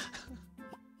 please.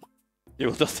 You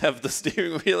will just have the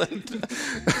steering wheel and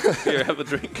here, have a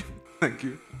drink. Thank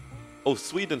you. Oh,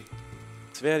 Sweden.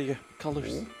 Sverige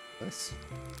colors. Oh, nice.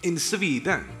 In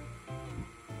Sweden?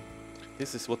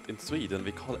 This is what in Sweden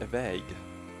we call a väg.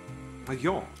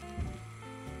 Ja.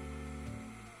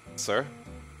 Sir?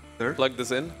 Sir? Plug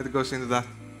this in. It goes into that.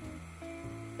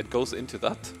 It goes into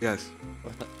that? Yes.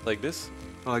 Like this?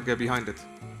 Like behind it.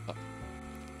 Oh.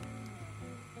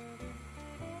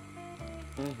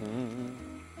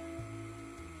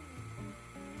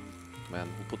 Man,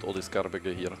 who put all this garbage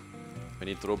here? We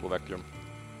need Robo vacuum.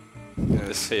 Yes.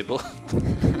 This table.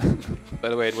 By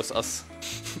the way, it was us.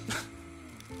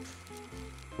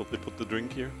 Thought they put the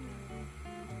drink here.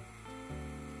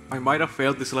 I might have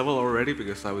failed this level already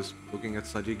because I was looking at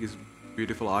Sajiki's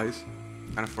beautiful eyes.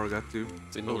 Kind of forgot to.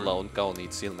 Sinulla on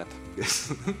kauniit silmät.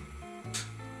 Yes.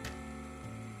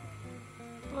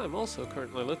 I'm also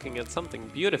currently looking at something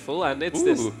beautiful, and it's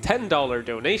this $10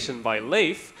 donation by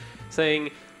Leif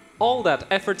saying, "All that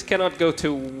effort cannot go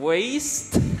to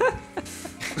waste."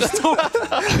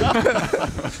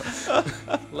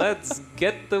 Let's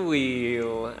get the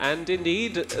wheel. And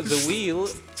indeed, the wheel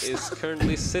is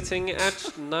currently sitting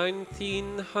at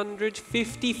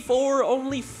 $1,954.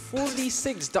 Only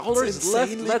 $46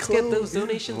 left. Let's get those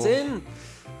donations in.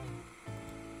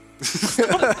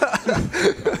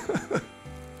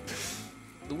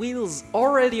 The wheel's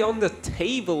already on the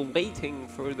table waiting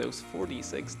for those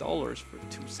 $46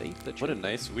 to save the trip. What a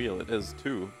nice wheel it is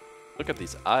too. Look at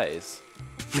these eyes.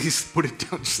 Please put it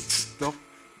down. Just stop.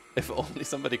 If only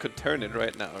somebody could turn it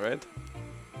right now, right?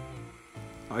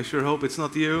 I sure hope it's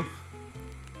not you.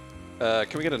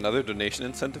 Can we get another donation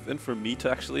incentive in for me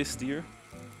to actually steer?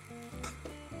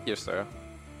 Here, sir.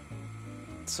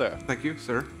 Sir. Thank you,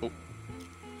 sir. Oh.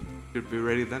 Should be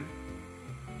ready then.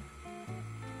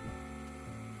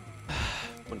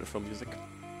 Wonderful music.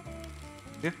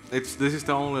 Yeah, this is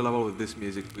the only level with this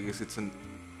music because it's a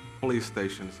police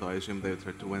station, so I assume they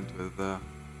tried to went with.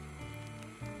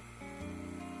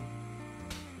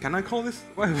 Can I call this?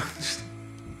 Why?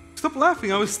 Stop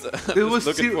laughing! I was. It was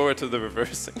looking forward to the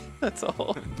reversing. That's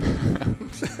all.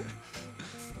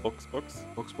 Box.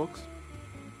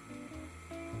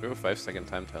 We have a 5-second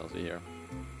time penalty here.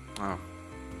 Oh,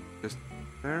 just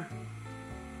there.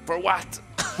 For what?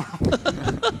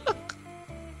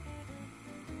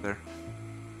 There.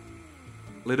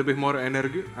 A little bit more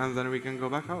energy, and then we can go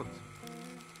back out.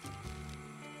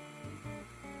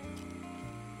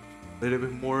 A little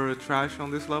bit more trash on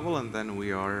this level, and then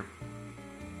we are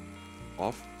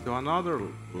off to another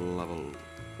level.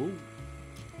 Ooh.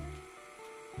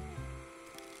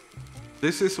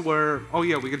 This is where... Oh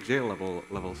yeah, we get jail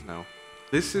levels now.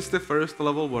 This is the first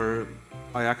level where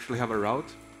I actually have a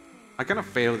route. I kind of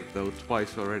failed it though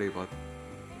twice already, but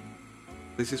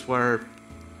this is where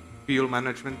fuel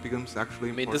management becomes actually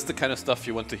important. I mean, this is the kind of stuff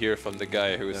you want to hear from the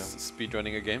guy who is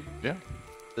speedrunning a game. Yeah.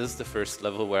 This is the first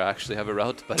level where I actually have a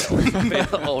route, but I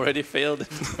already failed it.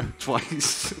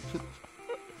 Twice.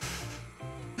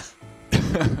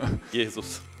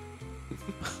 Jesus.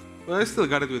 Well, I still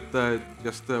got it with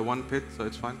just one pit, so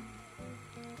it's fine.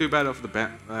 Too bad of the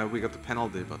we got the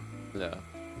penalty, but yeah,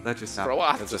 that just For happened.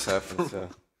 what? That just happens, yeah.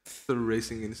 The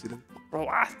racing incident. For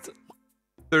what?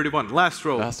 31, last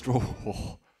row. Last row.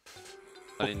 Oh.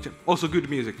 I mean, Also good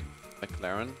music.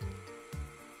 McLaren.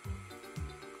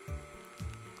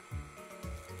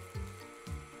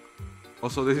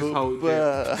 Also, this is how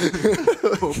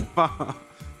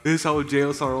this is how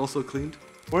jails are also cleaned.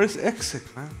 Where's exit,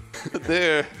 man?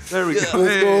 There. There we Yeah. go.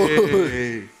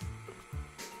 Hey.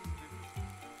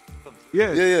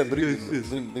 Yeah. Yeah,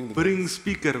 Bring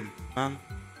speaker, man.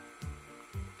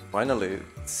 Finally,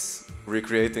 it's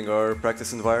recreating our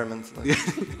practice environment. Like,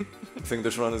 I think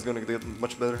this run is gonna get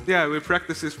much better. Yeah, we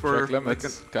practice this for... Track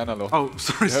limits, Kainalo. Oh,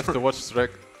 sorry, You have to watch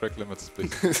track limits,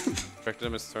 please. Track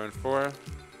limits turn 4.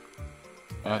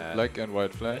 And black and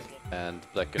white flag. And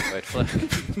black and white flag.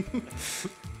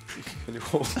 Can you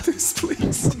hold this,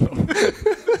 please?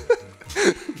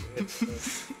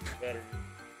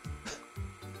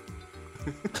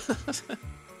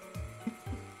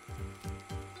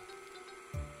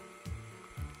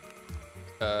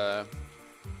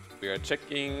 We are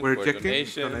checking. We're for checking.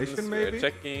 donations. Donation, maybe? We're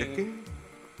checking.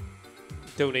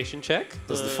 Donation check.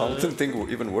 Does the fountain thing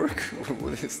even work?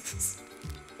 What is this?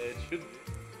 It should be.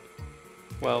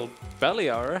 Well,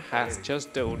 Beliar has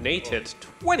just donated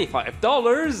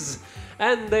 $25,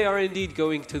 and they are indeed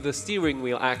going to the steering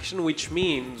wheel action, which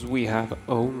means we have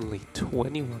only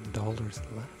 $21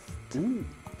 left. Ooh,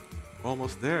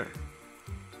 almost there.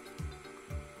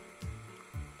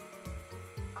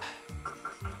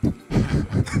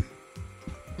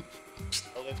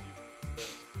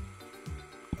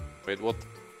 Wait, what?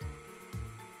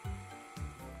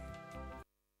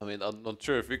 I mean, I'm not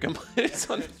sure if we can play this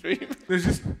on stream. There's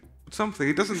just something.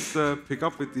 It doesn't pick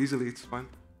up it easily. It's fine.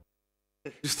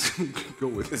 Just go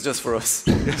with it. It's just for us.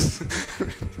 Yes.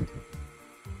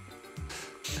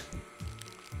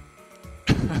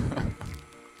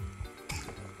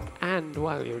 And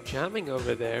while you're jamming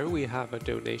over there, we have a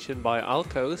donation by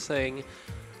Alco saying,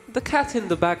 "The cat in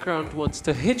the background wants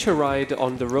to hitch a ride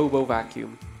on the Robo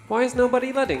vacuum. Why is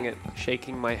nobody letting it?"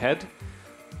 Shaking my head.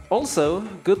 Also,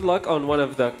 good luck on one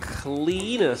of the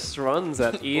cleanest runs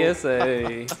at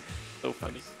ESA. So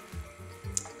funny.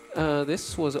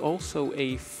 This was also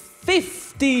a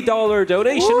 $50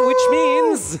 donation, which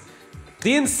means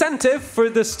the incentive for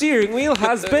the steering wheel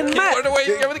has been met.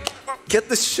 Get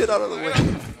this shit out of the way.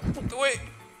 Put the way.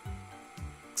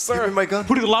 Give me my gun.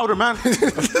 Put it louder, man.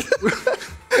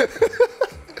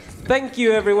 Thank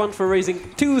you everyone for raising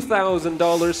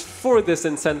 $2,000 for this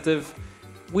incentive.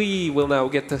 We will now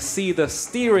get to see the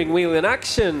steering wheel in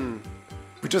action.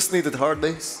 We just needed hard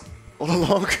days all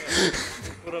along.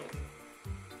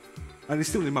 And it's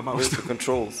still in my Where's mouth. the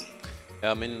controls?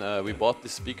 Yeah, I mean, we bought the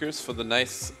speakers for the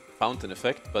nice fountain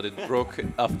effect, but it broke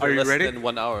after Are you less ready? than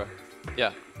 1 hour.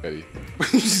 Yeah, Ready.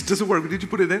 It just doesn't work. Did you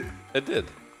put it in? it did.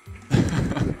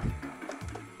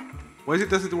 Why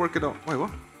doesn't it work at all? Wait,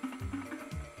 what?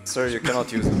 Sir, you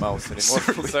cannot use the mouse anymore.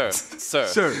 please. Sir,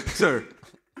 Sir.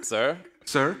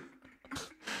 sir.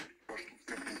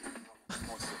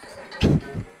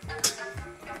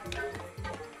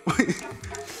 Wait.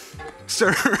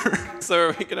 Sir.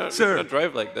 Sir, we cannot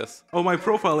drive like this. Oh, my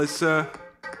profile is... I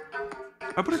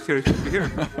put it here. It should be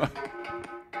here.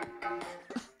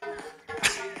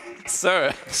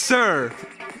 Sir, Sir.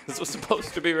 this was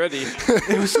supposed to be ready.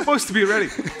 It was supposed to be ready.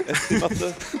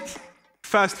 Estimatte.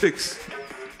 Fast fix.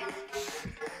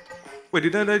 Wait,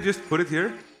 didn't I just put it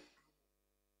here?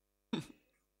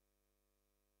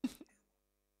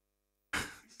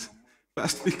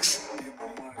 Fast fix.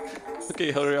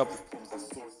 Okay, hurry up.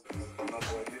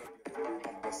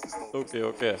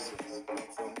 Okay.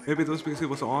 Maybe it was because it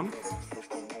was on?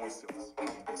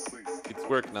 It's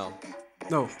work now.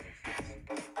 No.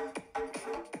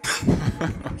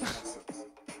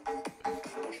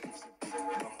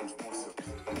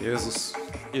 Jesus.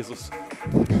 Jesus.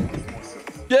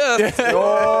 Yes!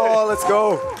 Oh, let's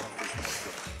go.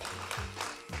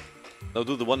 Now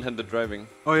do the one-handed driving.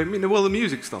 Oh, I mean, well, the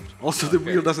music stopped. Also, the Okay.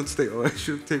 wheel doesn't stay. Oh, I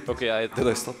should take... Okay, Did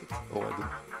I stop it? Oh, I did.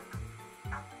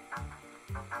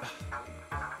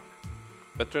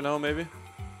 better now, maybe?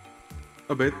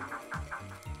 A bit.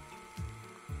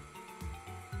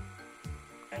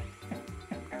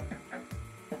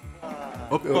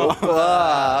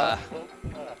 Ah.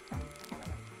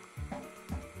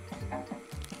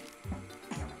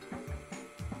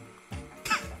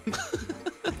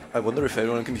 I wonder if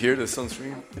everyone can hear this on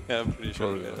stream. Yeah, I'm pretty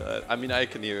sure. I mean, I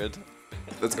can hear it.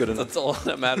 That's good enough. That's all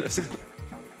that matters.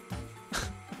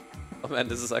 Oh man,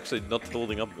 this is actually not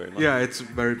holding up very much. Yeah, it's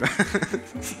very bad.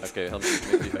 Okay,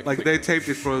 maybe Like, they taped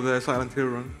it for the Silent Hill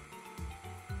run.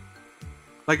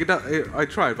 Like, I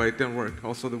tried, but it didn't work.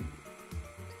 Also, the...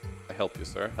 I help you,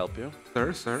 sir. Help you.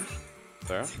 Sir. Sir.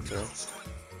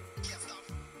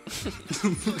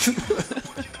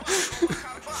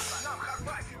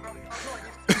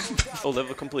 Oh,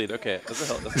 level complete. Okay, that's a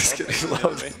help. That's a getting help.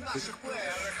 loud.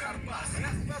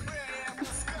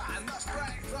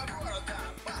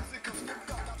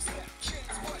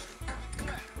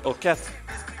 Oh, cat.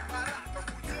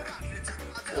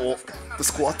 Oh, The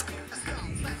squat.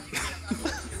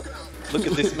 Look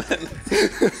at this man.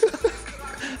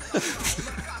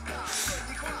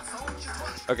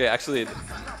 Okay, actually,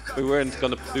 we weren't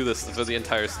gonna do this for the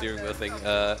entire steering wheel thing.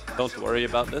 Don't worry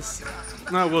about this.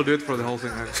 No, we'll do it for the whole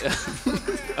thing.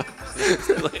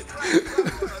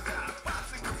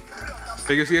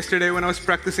 Because yesterday when I was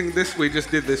practicing this, we just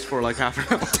did this for like half an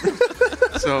hour.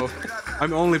 So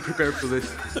I'm only prepared for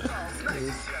this.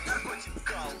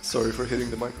 Sorry for hitting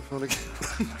the microphone again.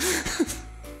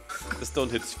 Just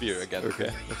don't hit sphere again.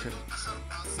 Okay.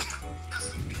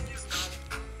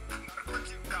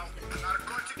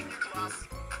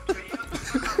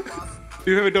 Do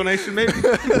you have a donation, maybe?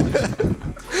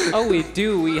 Oh, we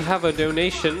do. We have a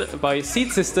donation by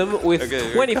Seat System with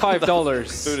 $25.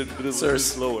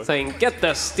 Slower. Saying, get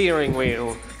the steering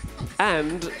wheel.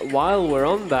 And while we're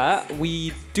on that,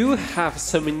 we do have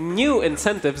some new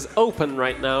incentives open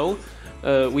right now.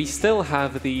 We still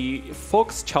have the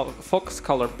Fox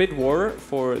Color Bid War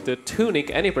for the Tunic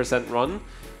Any Percent run.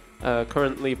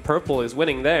 Currently, purple is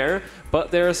winning there, but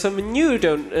there are some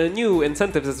new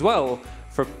incentives as well.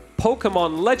 For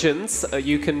Pokemon Legends,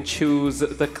 you can choose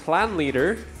the clan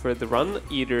leader for the run,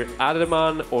 either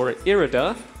Adaman or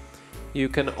Irida. You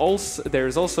can also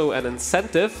there's also an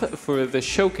incentive for the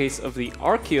showcase of the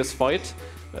Arceus fight.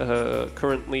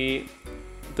 Currently,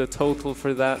 the total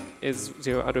for that is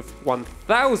 0 out of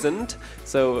 1,000.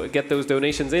 So get those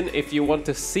donations in if you want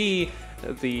to see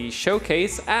the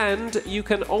showcase, and you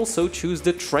can also choose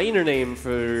the trainer name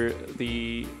for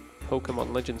the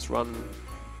Pokemon Legends run.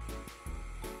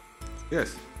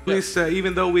 Yes. Please,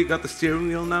 even though we got the steering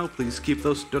wheel now, please keep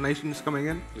those donations coming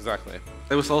in. Exactly.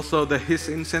 There was also the his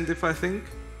incentive, I think.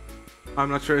 I'm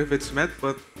not sure if it's met,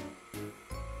 but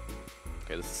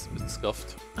Okay, this is a bit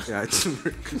scuffed. yeah, it's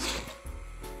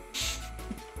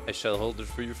I shall hold it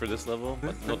for you for this level,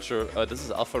 but not sure. This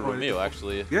is Alfa Romeo,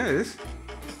 actually. yeah, it is.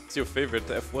 It's your favorite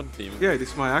F1 team. Yeah, it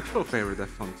is my actual favorite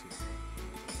F1 team.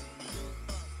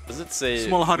 Does it say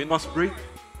Small hot wind- bus break.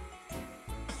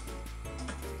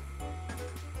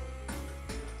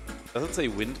 Does it say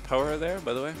wind power there,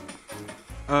 by the way?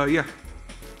 Yeah.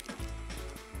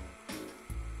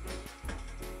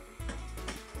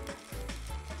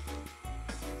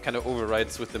 Kind of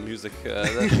overrides with the music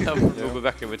that Robo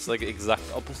back in, which is like exact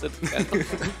opposite.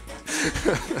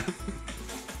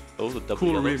 Those are double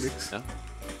Cool yellows. remix.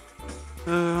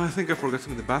 Yeah. I think I forgot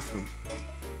some in the bathroom.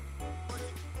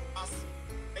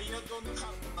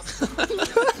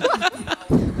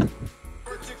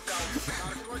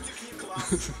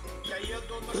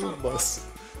 Bus.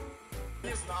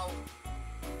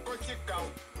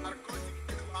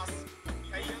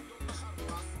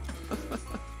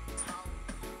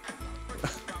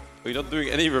 We're not doing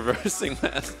any reversing,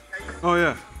 man. Oh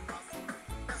yeah.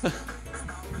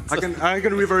 I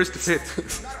can reverse the pit.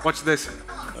 Watch this.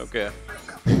 Okay.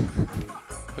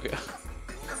 Okay.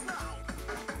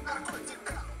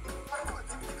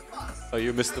 Oh,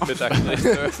 you missed the bit actually.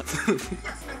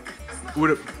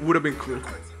 Would have been cool.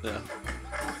 Yeah.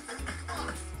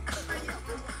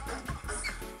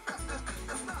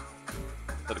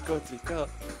 Narkotika.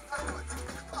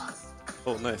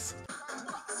 Oh, nice.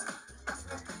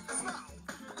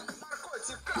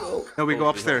 Now we go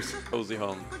upstairs. Cozy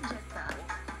home.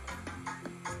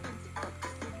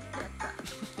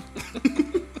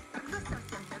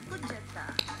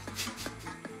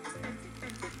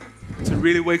 It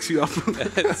really wakes you up.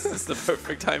 It's the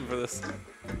perfect time for this.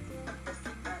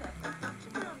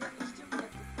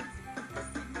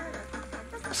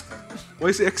 Why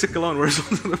is the exit alone? Where's all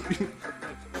the other people?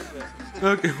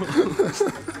 Okay, well.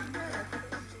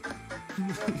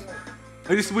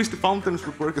 I just wish the fountains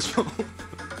would work as well.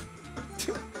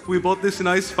 We bought these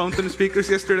nice fountain speakers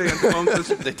yesterday, and the fountains...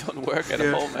 They don't work at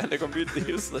all, man. They're completely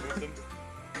useless.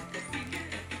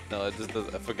 No, it just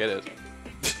doesn't. Forget it.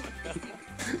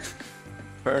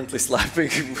 Apparently slapping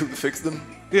would fix them.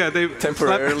 Yeah, they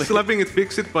Temporarily. slapping it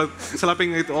fixed it, but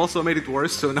slapping it also made it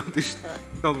worse, so now they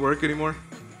don't work anymore.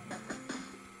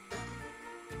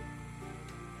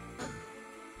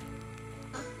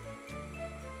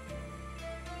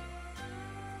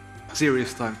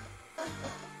 Serious time.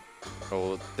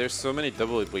 Oh, there's so many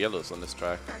double yellows on this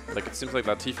track. Like, it seems like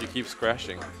Latifi keeps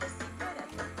crashing.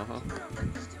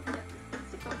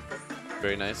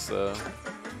 Very nice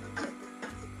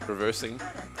reversing.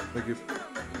 Thank you.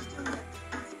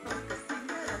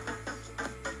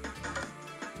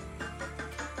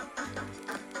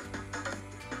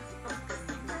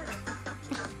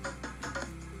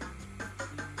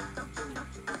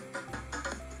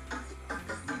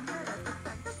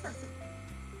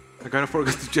 I kind of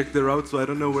forgot to check the route, so I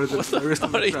don't know where the rest of the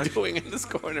What are you track. doing in this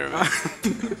corner, man?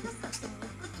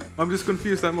 I'm just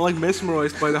confused. I'm like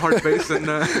mesmerized by the hard bass and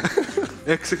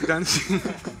exec dancing.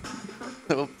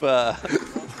 Opa.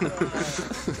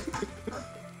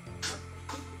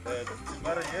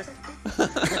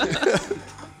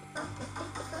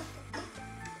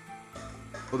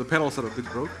 Oh, the pedals are a bit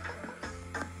broke.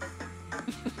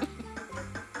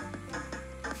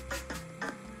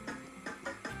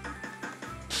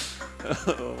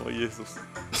 Oh, Jesus.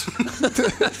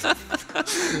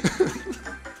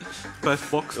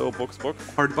 Fast box. Oh, box.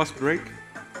 Hard bus break.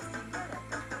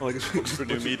 Oh, like Box for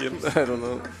new mediums. I don't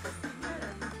know.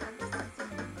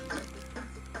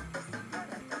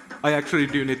 I actually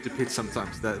do need to pitch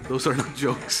sometimes. Those are not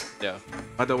jokes. Yeah.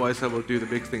 Otherwise, I will do the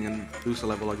big thing and lose a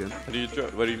level again.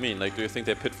 What do you mean? Like, do you think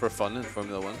they pit for fun in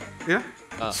Formula 1? Yeah.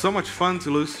 Ah. It's so much fun to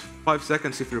lose 5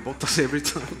 seconds if you're Bottas every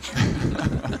time.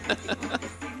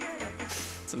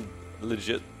 Some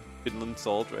legit Finland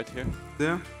salt right here.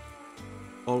 Yeah.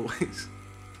 Always.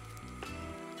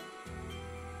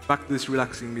 Back to this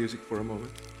relaxing music for a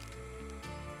moment.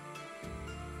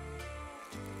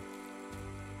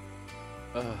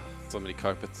 So many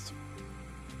carpets.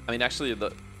 I mean, actually,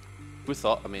 who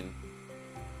thought? I mean,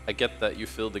 I get that you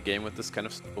fill the game with this kind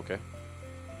of stuff. Okay.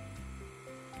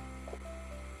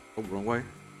 Oh, wrong way.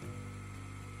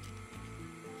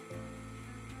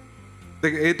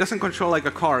 It doesn't control like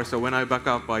a car, so when I back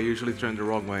up, I usually turn the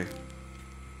wrong way.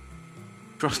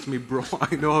 Trust me, bro.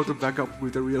 I know how to back up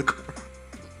with a real car.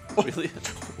 Really?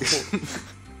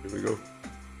 Here we go.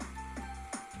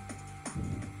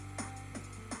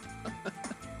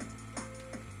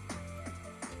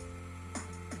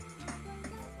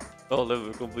 Oh,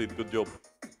 level complete. Good job.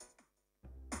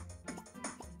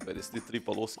 Where is the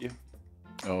Tripaloski?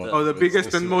 Oh, the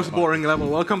biggest and most boring level.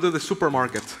 Welcome to the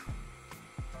supermarket.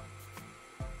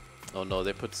 Oh no,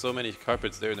 they put so many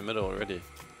carpets there in the middle already.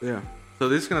 Yeah. So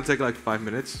this is gonna take like 5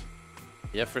 minutes.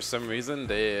 Yeah, for some reason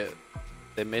they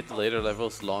made the later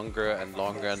levels longer and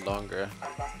longer and longer.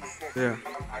 Yeah.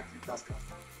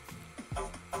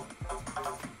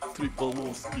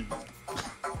 Tripaloski.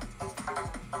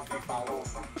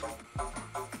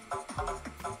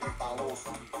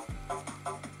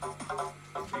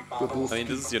 I mean,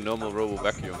 this is your normal Robo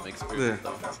vacuum experience.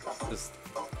 Yeah. Though. Just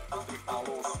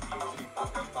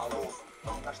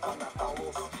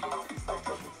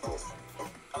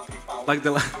Like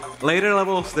the later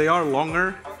levels, they are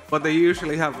longer, but they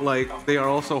usually have like, they are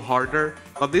also harder.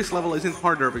 But this level isn't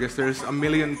harder because there's a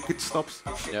million pit stops.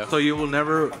 Yeah. So you will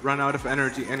never run out of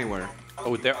energy anywhere.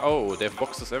 oh, they have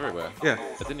boxes everywhere. Yeah.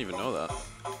 I didn't even know that.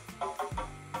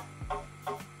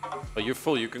 Oh, you're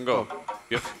full. You can go.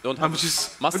 You don't have. I'm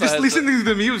just Massa has listening to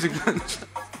the music, man.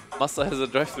 Massa has a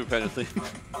drive-through penalty.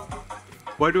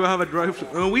 Why do I have a drive?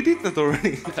 Oh, we did that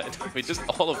already. We just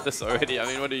all of this already. I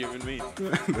mean, what do you even mean?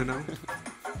 I don't know.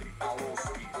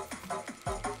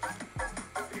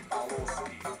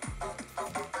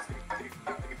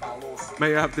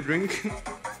 May I have the drink?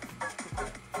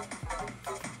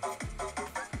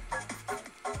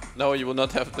 No, you will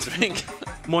not have the drink.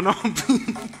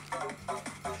 Monopoly.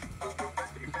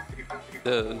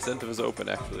 The incentive is open,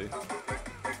 actually.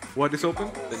 What is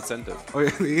open? The incentive. Oh yeah,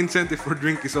 the incentive for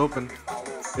drink is open.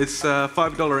 It's a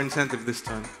 $5 incentive this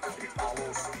time.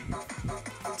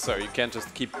 Sorry, you can't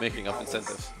just keep making up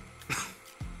incentives.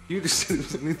 You just said it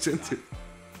was an incentive.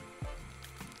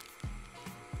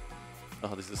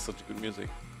 Oh, this is such good music.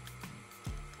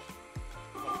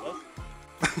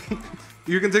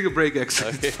 You can take a break, X.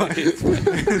 Okay.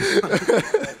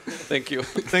 Thank you.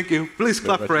 Thank you. Please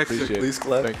clap for X. Please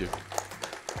clap. Thank you.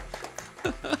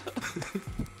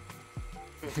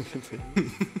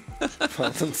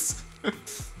 Fountains.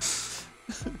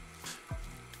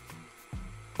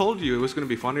 Told you it was going to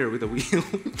be funnier with a wheel.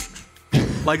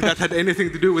 Like that had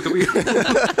anything to do with the wheel.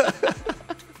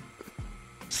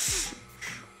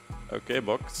 Okay,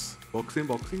 box.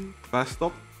 Boxing. Fast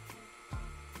stop.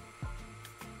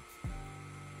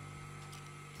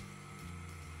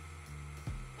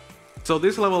 So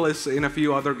this level is in a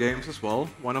few other games as well.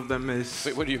 One of them is...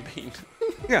 Wait, what do you mean?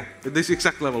 Yeah, this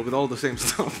exact level with all the same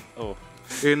stuff. Oh.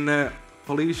 In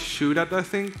Police Shootout, I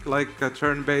think, like a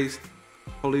turn-based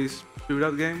police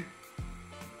shootout game.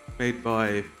 Made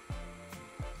by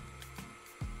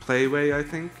Playway, I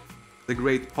think. The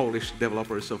great Polish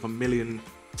developers of a million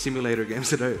simulator games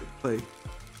that I play.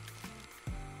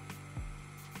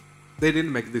 They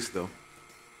didn't make this though.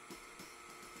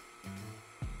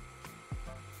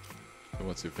 So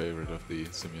what's your favorite of the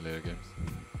simulator games?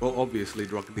 Well, obviously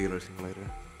Drug Dealer Simulator.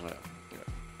 Oh, yeah.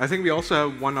 I think we also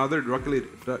have one other drug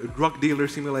dealer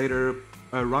simulator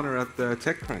runner at the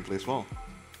Tech currently as well.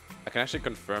 I can actually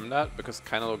confirm that because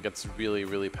Kainalo gets really,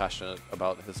 really passionate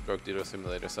about his drug dealer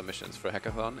simulator submissions for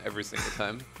Hackathon every single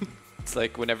time. It's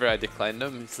like whenever I decline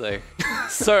them, he's like,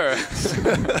 "Sir."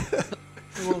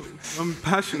 Well, I'm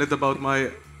passionate about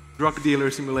my drug dealer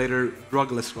simulator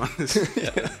drugless ones.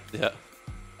 Yeah.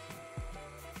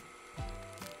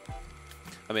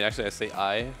 I mean, actually, I say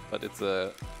I, but it's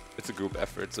a group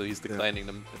effort, so he's declining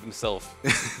them himself.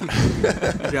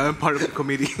 Yeah, I'm part of the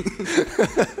committee.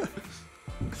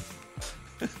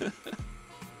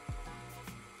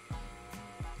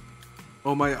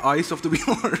 Oh, my eyes of the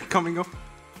wheel are coming up.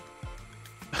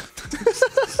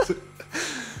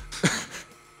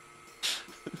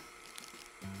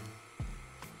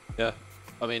 Yeah.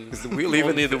 I mean, Is the wheel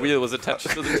only the wheel was attached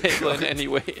to the table in any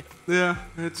way. Yeah,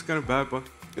 it's kind of bad, but...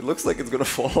 It looks like it's gonna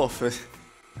fall off.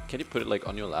 Can you put it like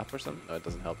on your lap or something? No, it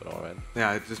doesn't help at all, right?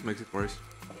 Yeah, it just makes it worse.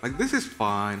 Like, this is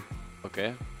fine.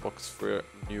 Okay. Box for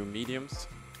new mediums.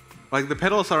 Like, the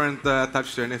pedals aren't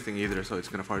attached to anything either, so it's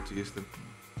kind of hard to use them.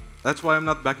 That's why I'm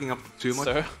not backing up too much.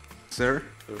 Sir? Sir?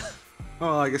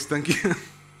 Oh, I guess thank you.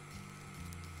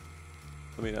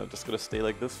 I mean, I'm just gonna stay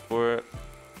like this for...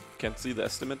 Can't see the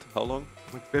estimate. How long?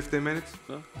 Like 15 minutes,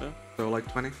 No? Yeah. so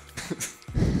like 20.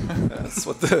 That's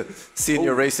what the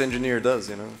senior race engineer does,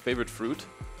 you know. Favorite fruit?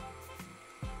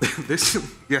 This?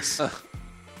 Yes.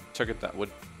 Chug it down. Wait,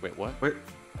 what? Wait.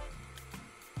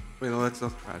 Wait, no, that's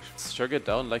not trash. Chug it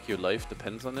down like your life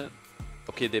depends on it?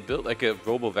 Okay, they built like a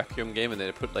Robo vacuum game and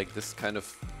they put like this kind of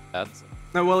ads.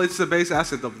 No, well, it's the base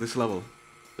asset of this level.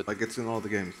 But- Like, it's in all the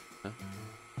games. Huh?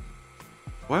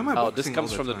 Why am I Oh, this boxing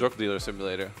comes all from the time? drug dealer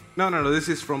simulator. No, this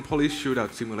is from Police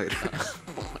Shootout Simulator.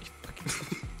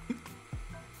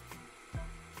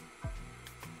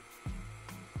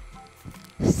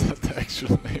 Is that the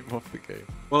actual name of the game?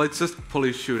 Well, it's just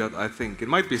Police Shootout, I think. It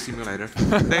might be Simulator.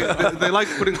 they like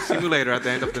putting Simulator at the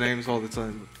end of the names all the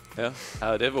time. Yeah.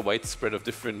 They have a widespread of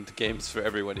different games for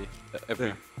everybody.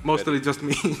 Yeah. Mostly just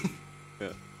me. Yeah.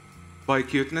 By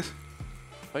cuteness.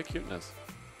 By cuteness.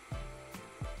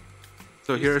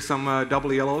 So here are some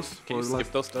double yellows. Can you for the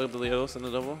skip those double yellows in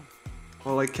the double?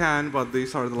 Well, I can, but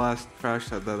these are the last trash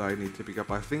that I need to pick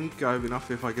up. I think I have enough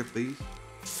if I get these.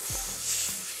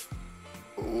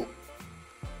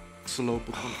 Slow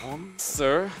button on.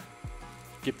 Sir,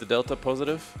 keep the delta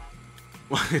positive.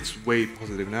 Well, it's way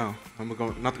positive now. I'm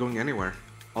not going anywhere.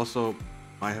 Also,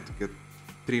 I have to get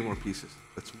 3 more pieces.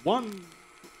 That's 1,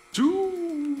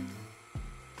 2,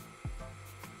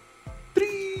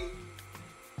 3.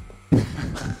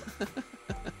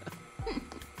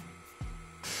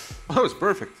 Oh, that was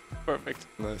perfect. Perfect.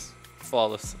 Nice.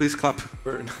 Flawless. Please clap.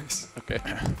 Very nice. Okay.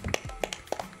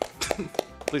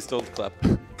 Please don't clap.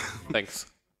 Thanks.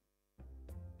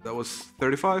 That was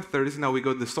 35, 30. Now we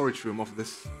go to the storage room of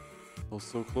this. Oh,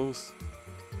 so close.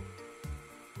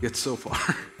 Yet so far.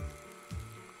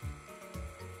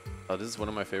 This is one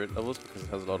of my favorite levels because it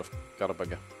has a lot of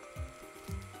garabaga.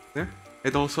 Yeah.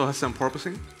 It also has some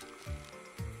porpoising.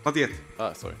 Not yet.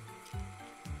 Ah, sorry.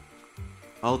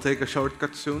 I'll take a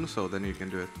shortcut soon, so then you can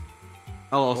do it.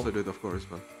 I'll also do it, of course,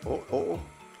 but... Oh.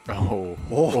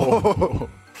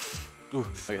 Ooh,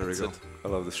 There we go. I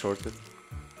love the shortcut.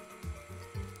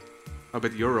 I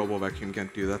bet your Robo vacuum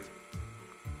can't do that.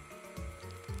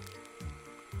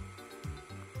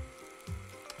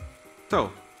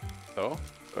 So, So,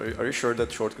 Are you sure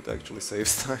that shortcut actually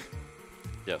saves time?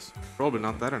 yes. probably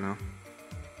not, I don't know.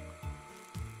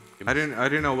 I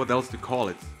didn't know what else to call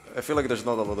it. I feel like there's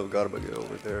not a lot of garbage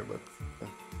over there, but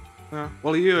Yeah.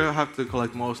 Well, you have to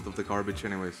collect most of the garbage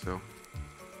anyway, so...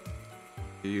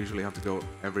 You usually have to go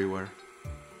everywhere.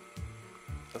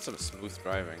 That's some smooth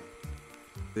driving.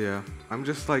 Yeah, I'm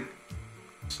just like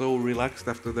so relaxed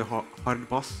after the hard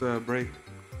boss break.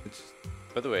 It's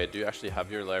By the way, do you actually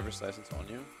have your driver's license on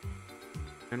you?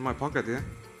 in my pocket, yeah?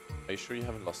 Are you sure you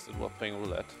haven't lost it while playing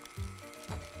roulette?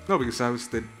 No, because I was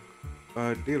the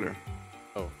dealer.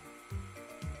 Oh.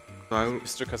 So I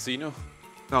Mr. Casino?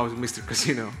 No, I was Mr.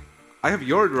 Casino. I have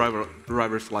your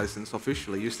driver's license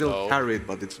officially. You still No. carry it,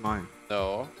 but it's mine.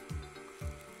 No.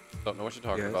 Don't know what you're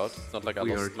talking Yes. about. It's not like I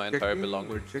We lost are my entire checking,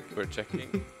 belongings. we're checking.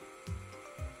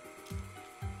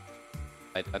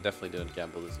 I definitely didn't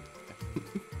gamble this year.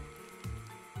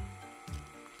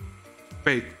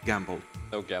 Fake gamble.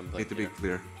 No gambling. Need to be here.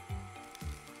 clear.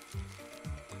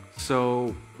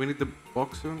 So we need the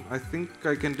box soon. I think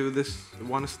I can do this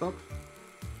one stop.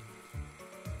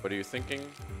 What are you thinking?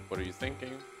 What are you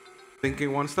thinking?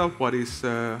 Thinking one stop. What is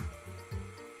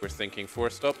We're thinking 4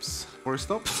 stops 4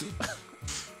 stops?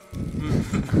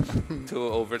 to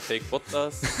overtake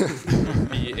Bottas.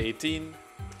 Be 18.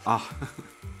 Ah,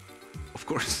 of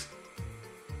course.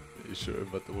 Are you sure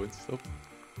about the wind stop?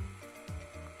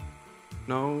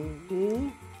 No.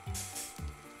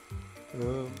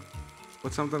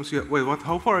 But sometimes you... Wait, what?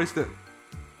 How far is the...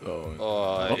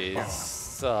 Oh,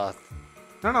 it's...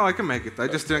 No, I can make it. I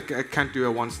just think I can't do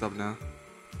a one-stop now.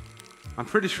 I'm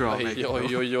pretty sure I'll make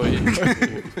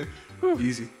it.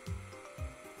 Easy.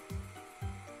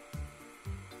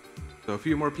 So a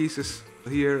few more pieces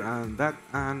here and that,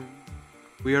 and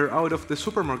we are out of the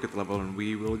supermarket level, and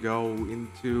we will go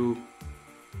into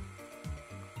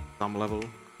some level.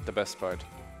 The best part.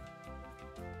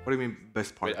 What do you mean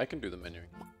best part? Wait, I can do the menuing.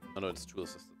 Oh no, it's tool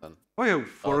assisted then. Oh yeah,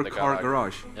 for the a car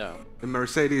garage. Yeah. The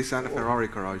Mercedes and Ferrari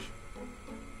garage.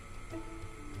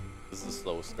 This is the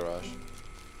slowest garage.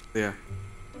 Yeah.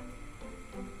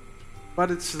 But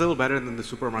it's still better than the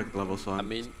supermarket level, so I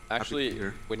mean, actually,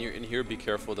 when you're in here, be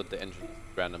careful that the engine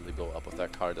randomly blow up with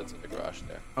that car that's in the garage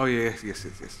there. Oh yeah, yes.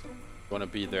 You want to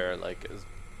be there like as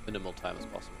minimal time as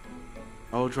possible.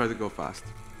 I will try to go fast.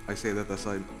 I say that as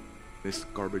I miss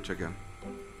garbage again.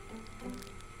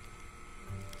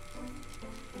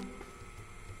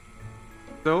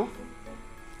 So,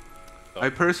 I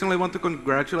personally want to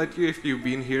congratulate you if you've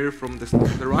been here from the start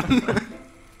of the run.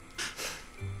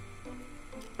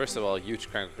 First of all,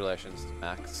 huge congratulations to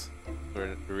Max for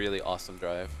a really awesome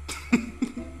drive.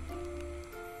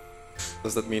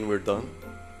 Does that mean we're done?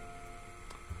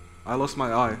 I lost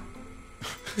my eye.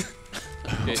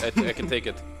 Okay, I can take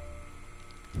it.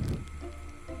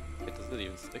 Wait, does it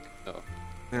even stick? No.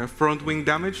 Yeah, front wing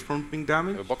damage.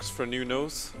 A box for new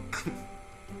nose.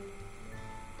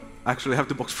 Actually, I have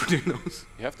the box for new nose.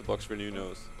 You have the box for new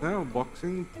nose. No,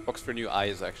 boxing. Box for new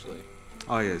eyes, actually.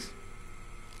 Oh, yes.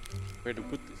 Where to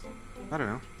put this? I don't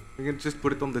know. You can just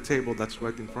put it on the table that's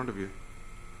right in front of you.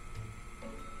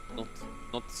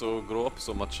 Not so grow up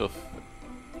so much of...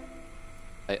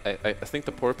 I think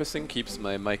the porpoising keeps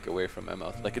my mic away from my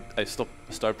mouth. Like, I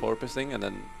start porpoising and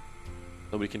then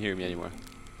nobody can hear me anymore.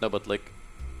 No, but like,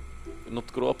 not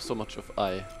grow up so much of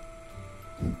I.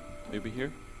 Maybe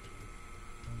here?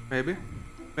 Maybe.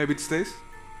 Maybe it stays.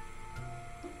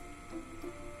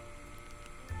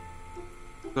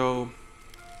 So,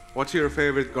 what's your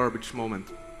favorite garbage moment?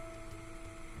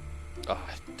 Ah,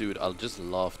 dude, I'll just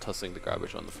love tossing the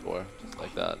garbage on the floor, just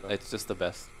like that. It's just the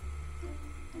best.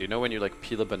 You know when you like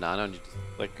peel a banana and you just,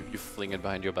 like you fling it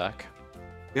behind your back?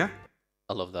 Yeah?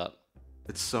 I love that.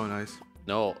 It's so nice.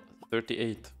 No,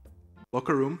 38.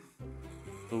 Locker room.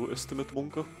 Oh, estimate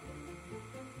Monka.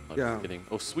 I'm Yeah. just kidding.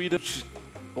 Oh, Sweden.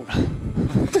 Oh.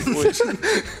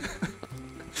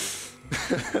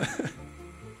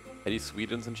 Any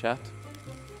Swedens in chat?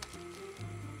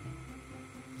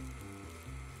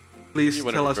 Please You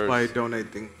went tell in us by reverse.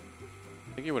 donating.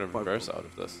 I think you went in reverse out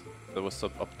of this. There was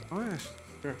some up. Oh yes,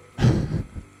 sure.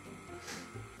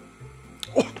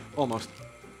 Oh, almost.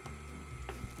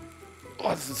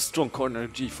 Oh, this is a strong corner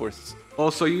G-force.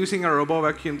 Also using a Robo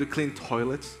vacuum to clean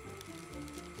toilets.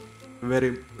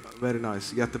 Very, very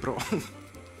nice. Jättebra.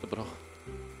 Bra.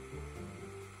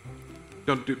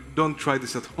 Don't try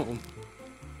this at home.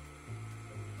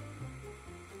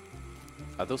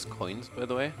 Are those coins, by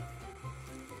the way?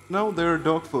 No, they're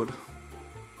dog food.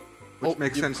 Which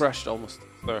makes you sense. crashed almost.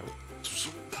 There.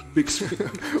 Big swing.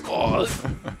 Oh,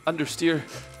 understeer.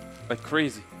 Like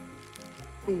crazy.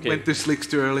 Okay. Went to slicks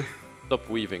too early. Stop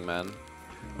weaving, man.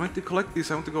 I want to collect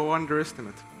these. I want to go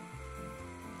underestimate.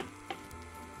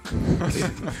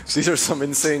 These are some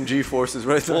insane G-forces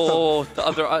right now. Oh, the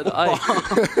other eye. The eye.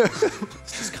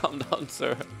 Just calm down,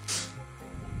 sir.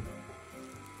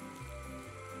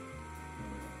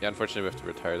 Yeah, unfortunately, we have to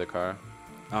retire the car.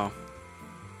 Oh.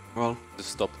 Well.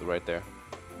 Just stop right there.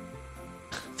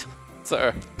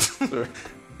 Sir. Sir.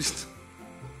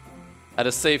 At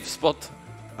a safe spot.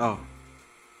 Oh.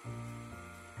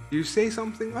 You say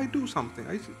something, I do something.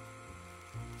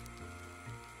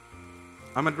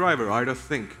 I'm a driver, I don't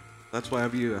think. That's why I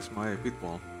have you as my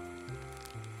pitbull.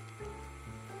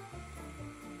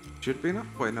 Should be enough?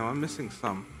 Wait, no, I'm missing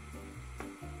some.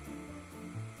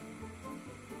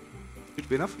 Should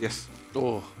be enough? Yes.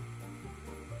 Oh.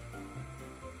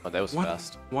 Oh, that was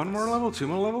fast. One more level? Two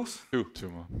more levels? Two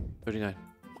more. 39.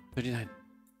 39.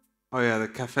 Oh yeah, the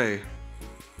cafe.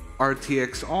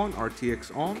 RTX on,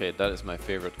 RTX on. Okay, that is my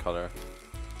favorite color.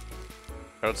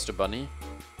 Shoutouts to Bunny.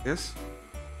 Yes.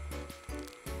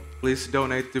 Please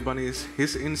donate to Bunny's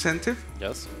his incentive.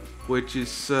 Yes. Which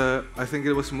is, I think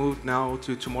it was moved now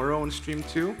to tomorrow on stream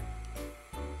 2.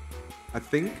 I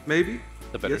think, maybe.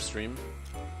 The better Yes. stream.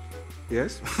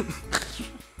 Yes.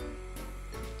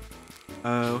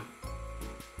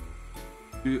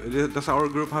 Does our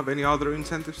group have any other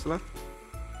incentives left?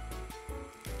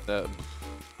 There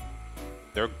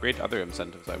are great other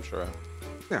incentives, I'm sure.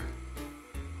 Yeah.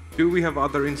 Do we have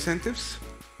other incentives?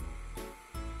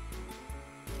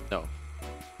 No.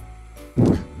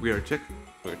 We are checking.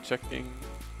 We're checking.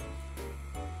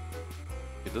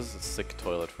 Okay, this is a sick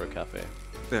toilet for a cafe.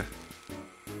 Yeah.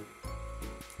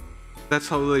 That's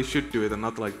how they should do it, and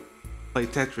not like play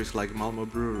Tetris like Malmo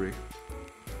Brewery.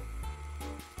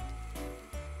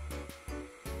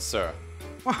 Sir.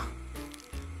 What?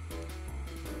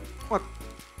 What?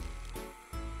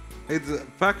 It's a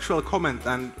factual comment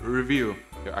and review.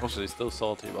 You're actually still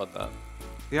salty about that.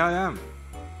 Yeah, I am.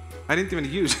 I didn't even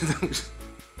use it.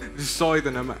 I just saw it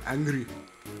and I'm angry.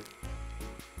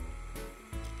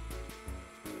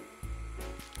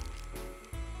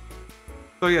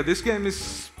 So yeah, this game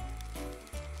is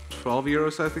 12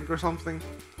 euros, I think, or something.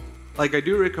 Like, I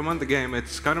do recommend the game.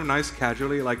 It's kind of nice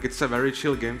casually. Like, it's a very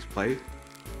chill game to play.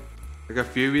 Like, a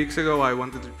few weeks ago, I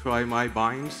wanted to try my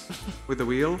binds with the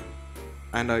wheel,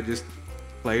 and I just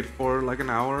played for like an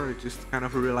hour. It's just kind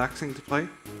of relaxing to play.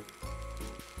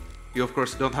 You of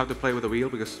course don't have to play with a wheel,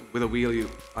 because with a wheel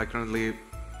I currently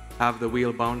have the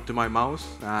wheel bound to my mouse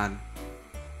and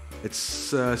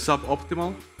it's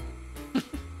suboptimal.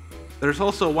 There's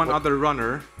also one other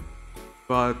runner,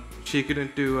 but she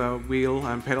couldn't do a wheel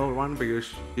and pedal run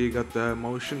because she got the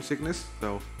motion sickness,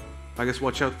 so I guess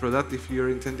watch out for that if you're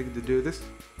intending to do this.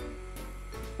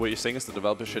 What you're saying is the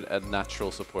developer should add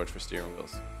natural support for steering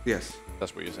wheels. Yes.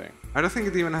 That's what you're saying. I don't think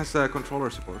it even has controller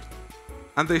support.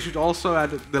 And they should also add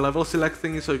the level select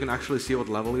thing so you can actually see what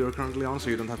level you're currently on,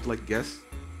 so you don't have to like guess.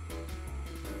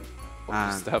 You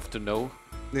just have to know.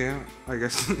 Yeah, I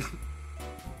guess.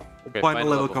 Okay, final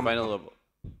level. Final level.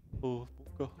 Oh.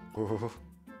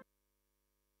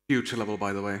 Huge level,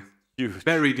 by the way. Huge.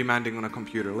 Very demanding on a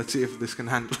computer. Let's see if this can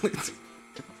handle it.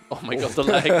 Oh my god, the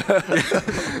lag.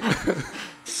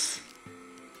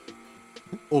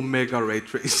 Omega ray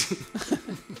tracing.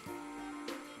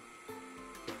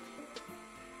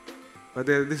 But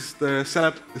this is the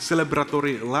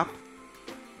celebratory lap.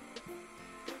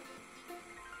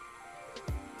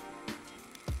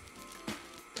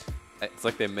 It's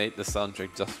like they made the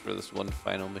soundtrack just for this one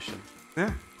final mission.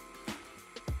 Yeah.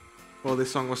 Well,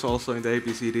 this song was also in the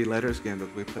ABCD Letters game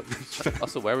that we played.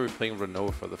 Also, why were we playing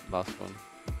Renault for the last one?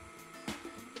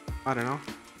 I don't know.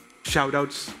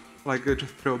 Shoutouts, like a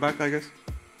throwback, I guess.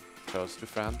 Shoutouts to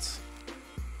France.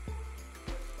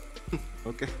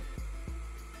 Okay.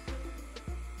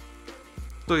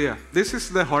 So yeah, this is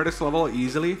the hardest level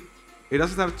easily. It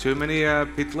doesn't have too many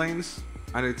pit lanes,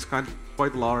 and it's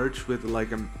quite large with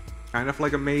like a kind of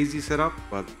like a mazy setup,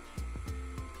 but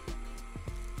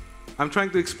I'm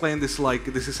trying to explain this like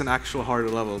this is an actual harder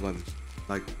level than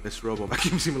like this Robo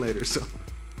Vacuum Simulator. So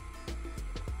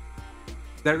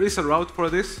there is a route for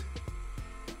this.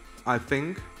 I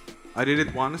think I did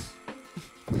it once.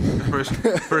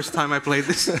 First time I played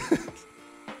this.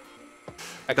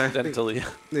 Accidentally.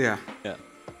 Yeah. Yeah.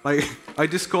 Like, I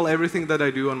just call everything that I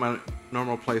do on my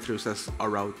normal playthroughs as a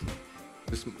route.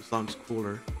 This sounds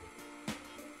cooler.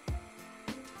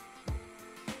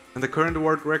 And the current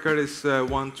world record is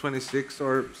 126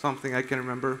 or something, I can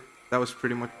remember. That was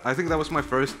pretty much, I think that was my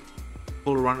first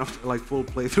full run of, like, full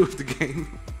playthrough of the game.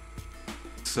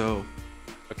 So.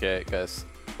 Okay, guys,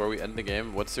 before we end the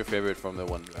game, what's your favorite Formula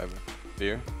 1 driver?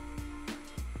 Beer?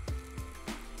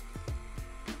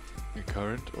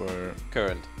 Current or?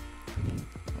 Current.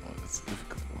 Oh, that's a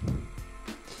difficult one.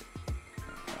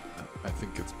 I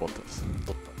think it's Bottas.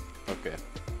 Okay.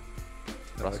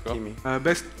 Rasko? Kimi.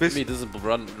 Best. Kimi doesn't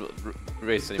run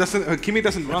race anymore. Kimi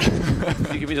doesn't run.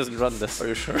 Kimi doesn't run this. Are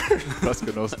you sure?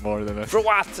 Rasko knows more than us. For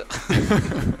what?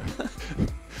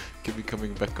 Kimi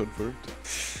coming back confirmed.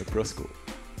 Rasko.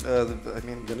 I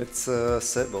mean, then it's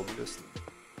Seb, obviously.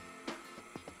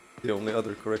 The only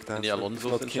other correct answer. Any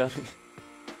Alonso's in chat?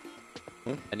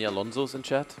 Any Alonso's in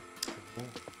chat?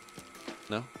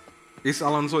 No? Is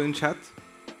Alonso in chat?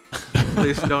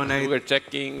 Please donate. We're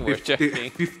checking,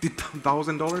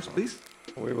 $50,000, please.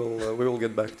 We will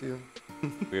get back to you.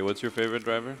 Okay, what's your favorite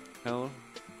driver, Kainalo?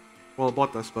 Well,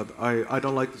 Bottas, but I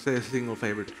don't like to say a single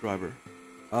favorite driver.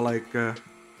 I like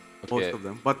most of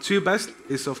them. But two best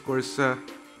is of course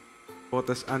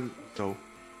Bottas and Zoe.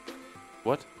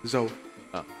 What? Zoe.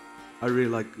 Oh. I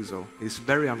really like Zoe. He's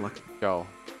very unlucky. Joe.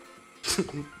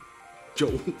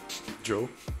 Joe. Joe.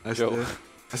 Joe.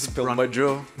 I spilled my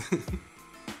Joe.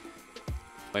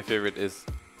 My favorite is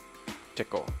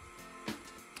Checo.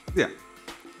 Yeah,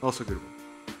 also good one.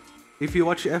 If you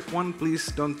watch F1, please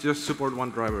don't just support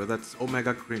one driver. That's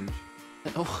Omega cringe.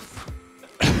 Oh.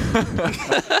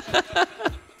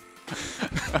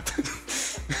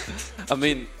 I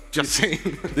mean, Just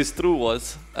saying. this true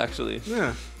was actually.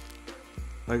 Yeah.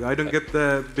 Like, I don't get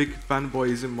the big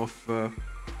fanboyism of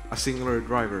a singular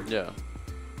driver. Yeah.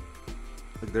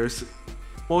 Like there's,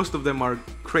 most of them are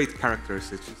great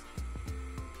characters. It's just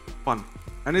fun,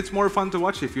 and it's more fun to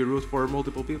watch if you root for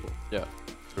multiple people. Yeah,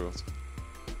 true.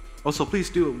 Also, please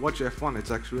do watch F1.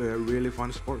 It's actually a really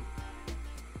fun sport.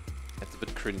 It's a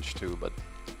bit cringe too, but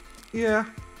Yeah.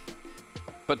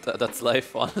 but that's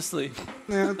life, honestly.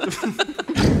 Yeah.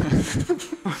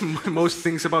 Most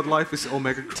things about life is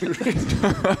omega cringe.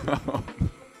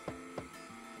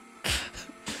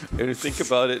 When you think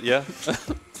about it, yeah,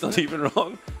 it's not even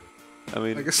wrong. I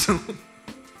mean, I guess so.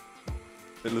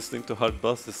 listening to Hard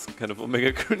Bus is kind of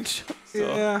omega cringe. So.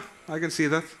 Yeah, I can see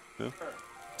that. Yeah.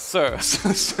 Sir,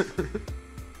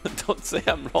 don't say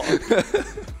I'm wrong.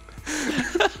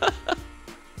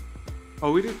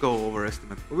 Oh, we did go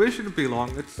overestimate. We shouldn't be long.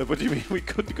 It's What do you mean we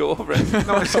could go over it?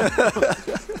 no,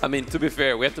 I mean, to be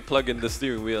fair, we had to plug in the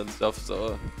steering wheel and stuff,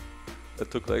 so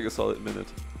it took like a solid minute.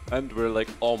 And we're like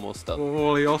almost done.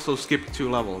 well, we also skipped 2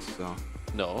 levels, so.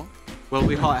 No. Well,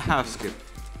 we half skipped.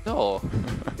 No.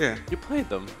 Yeah. You played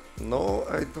them. No,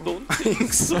 I don't. Don't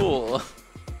think so.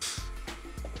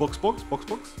 Box.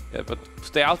 Yeah, but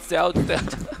stay out.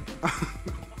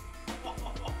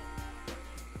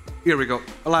 Here we go.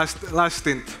 Last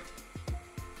stint.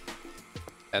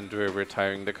 And we're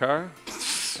retiring the car.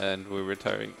 And we're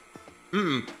retiring.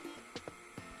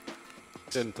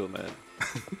 Gentleman.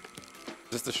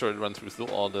 Just a short run through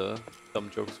all the dumb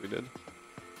jokes we did.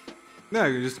 Yeah,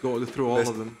 you just go through all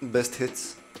of them. Best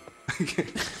hits. Okay.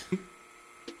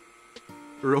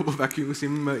 Robo Vacuum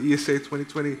Sim ESA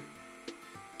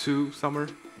 2022 summer.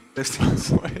 Best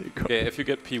hits. Okay, if you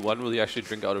get P1, will you actually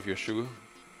drink out of your shoe?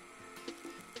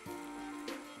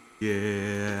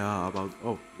 Yeah, about.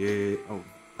 Oh, yeah. Oh,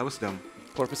 that was dumb.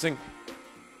 Porpoising.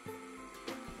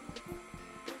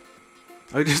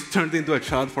 I just turned into a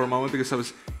child for a moment because I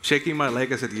was shaking my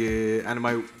leg. I said, yeah, and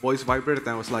my voice vibrated,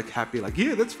 and I was like happy, like,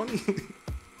 yeah, that's funny.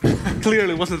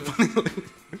 Clearly wasn't funny.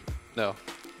 No.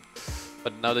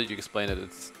 But now that you explain it,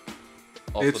 it's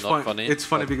also not funny. It's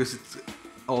funny because it's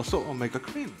also omega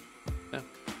cream. Yeah.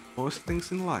 Most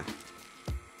things in life.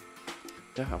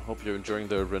 Yeah, I hope you're enjoying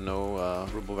the Renault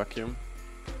Robo Vacuum.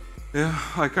 Yeah,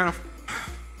 I kind of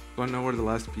don't know where the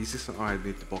last piece is. Oh, I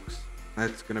need the box.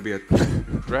 That's gonna be a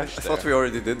Crash I thought we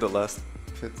already did the last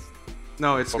fit.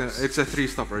 no. It's Box. it's a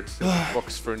 3-stopper. It's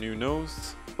Box for new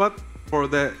nose. but for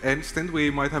the end stint, we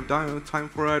might have time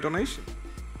for a donation.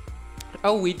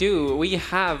 Oh, we do. We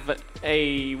have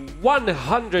a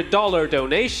 $100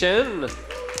 donation.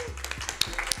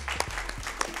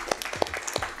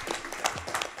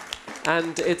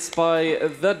 And it's by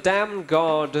The Damn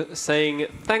God saying,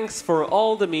 thanks for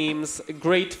all the memes,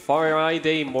 great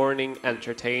Friday morning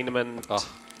entertainment. Oh.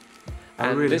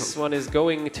 And really this one is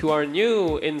going to our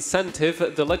new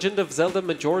incentive, The Legend of Zelda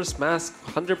Majora's Mask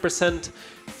 100%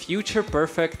 Future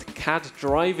Perfect Cat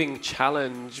Driving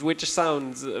Challenge, which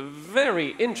sounds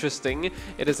very interesting.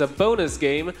 It is a bonus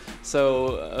game,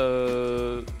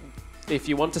 so if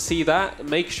you want to see that,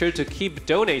 make sure to keep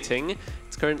donating.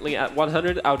 It's currently at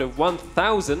 100 out of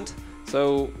 1,000,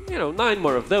 so, 9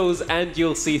 more of those and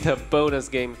you'll see the bonus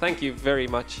game. Thank you very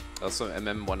much. Also,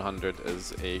 MM100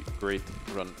 is a great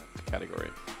run category.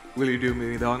 Will you do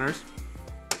me the honors?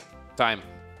 Time.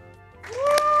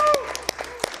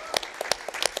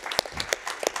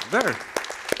 There.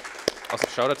 Also,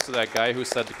 shout out to that guy who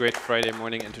said great Friday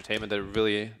morning entertainment. That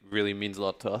really, really means a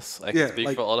lot to us. I Yeah, can speak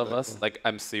like- for all of us. Like,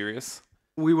 I'm serious.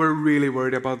 We were really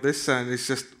worried about this, and it's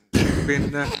just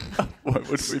been. Why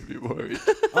would we be worried?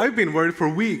 I've been worried for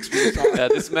weeks because Yeah,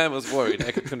 this man was worried.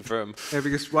 I can confirm.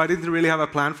 because I didn't really have a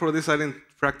plan for this. I didn't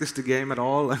practice the game at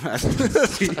all.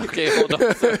 Okay, hold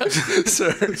on,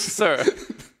 sir. Sir.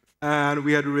 And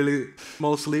we had really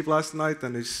small sleep last night,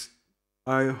 and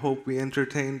I hope we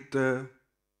entertained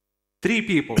 3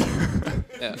 people.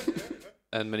 Yeah.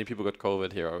 And many people got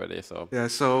COVID here already, so. Yeah,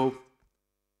 so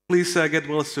please get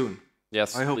well soon.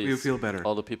 Yes, I hope you please. feel better.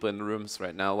 All the people in the rooms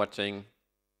right now watching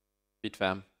Beat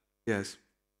Fam. Yes.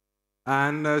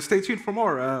 And stay tuned for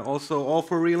more. Also, all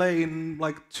for relay in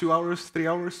like 2 hours, 3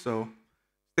 hours. So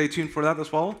stay tuned for that as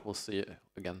well. We'll see you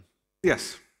again.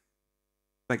 Yes.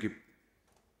 Thank you.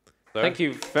 Sir? Thank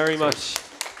you very much.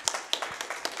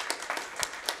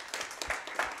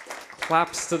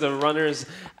 Claps to the runners.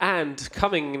 And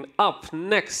coming up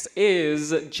next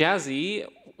is Jazzy,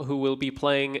 who will be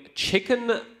playing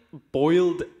Chicken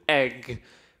Boiled Egg,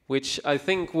 which I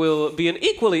think will be an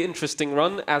equally interesting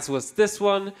run as was this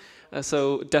one.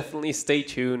 So definitely stay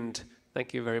tuned.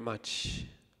 Thank you very much.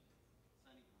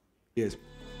 Yes.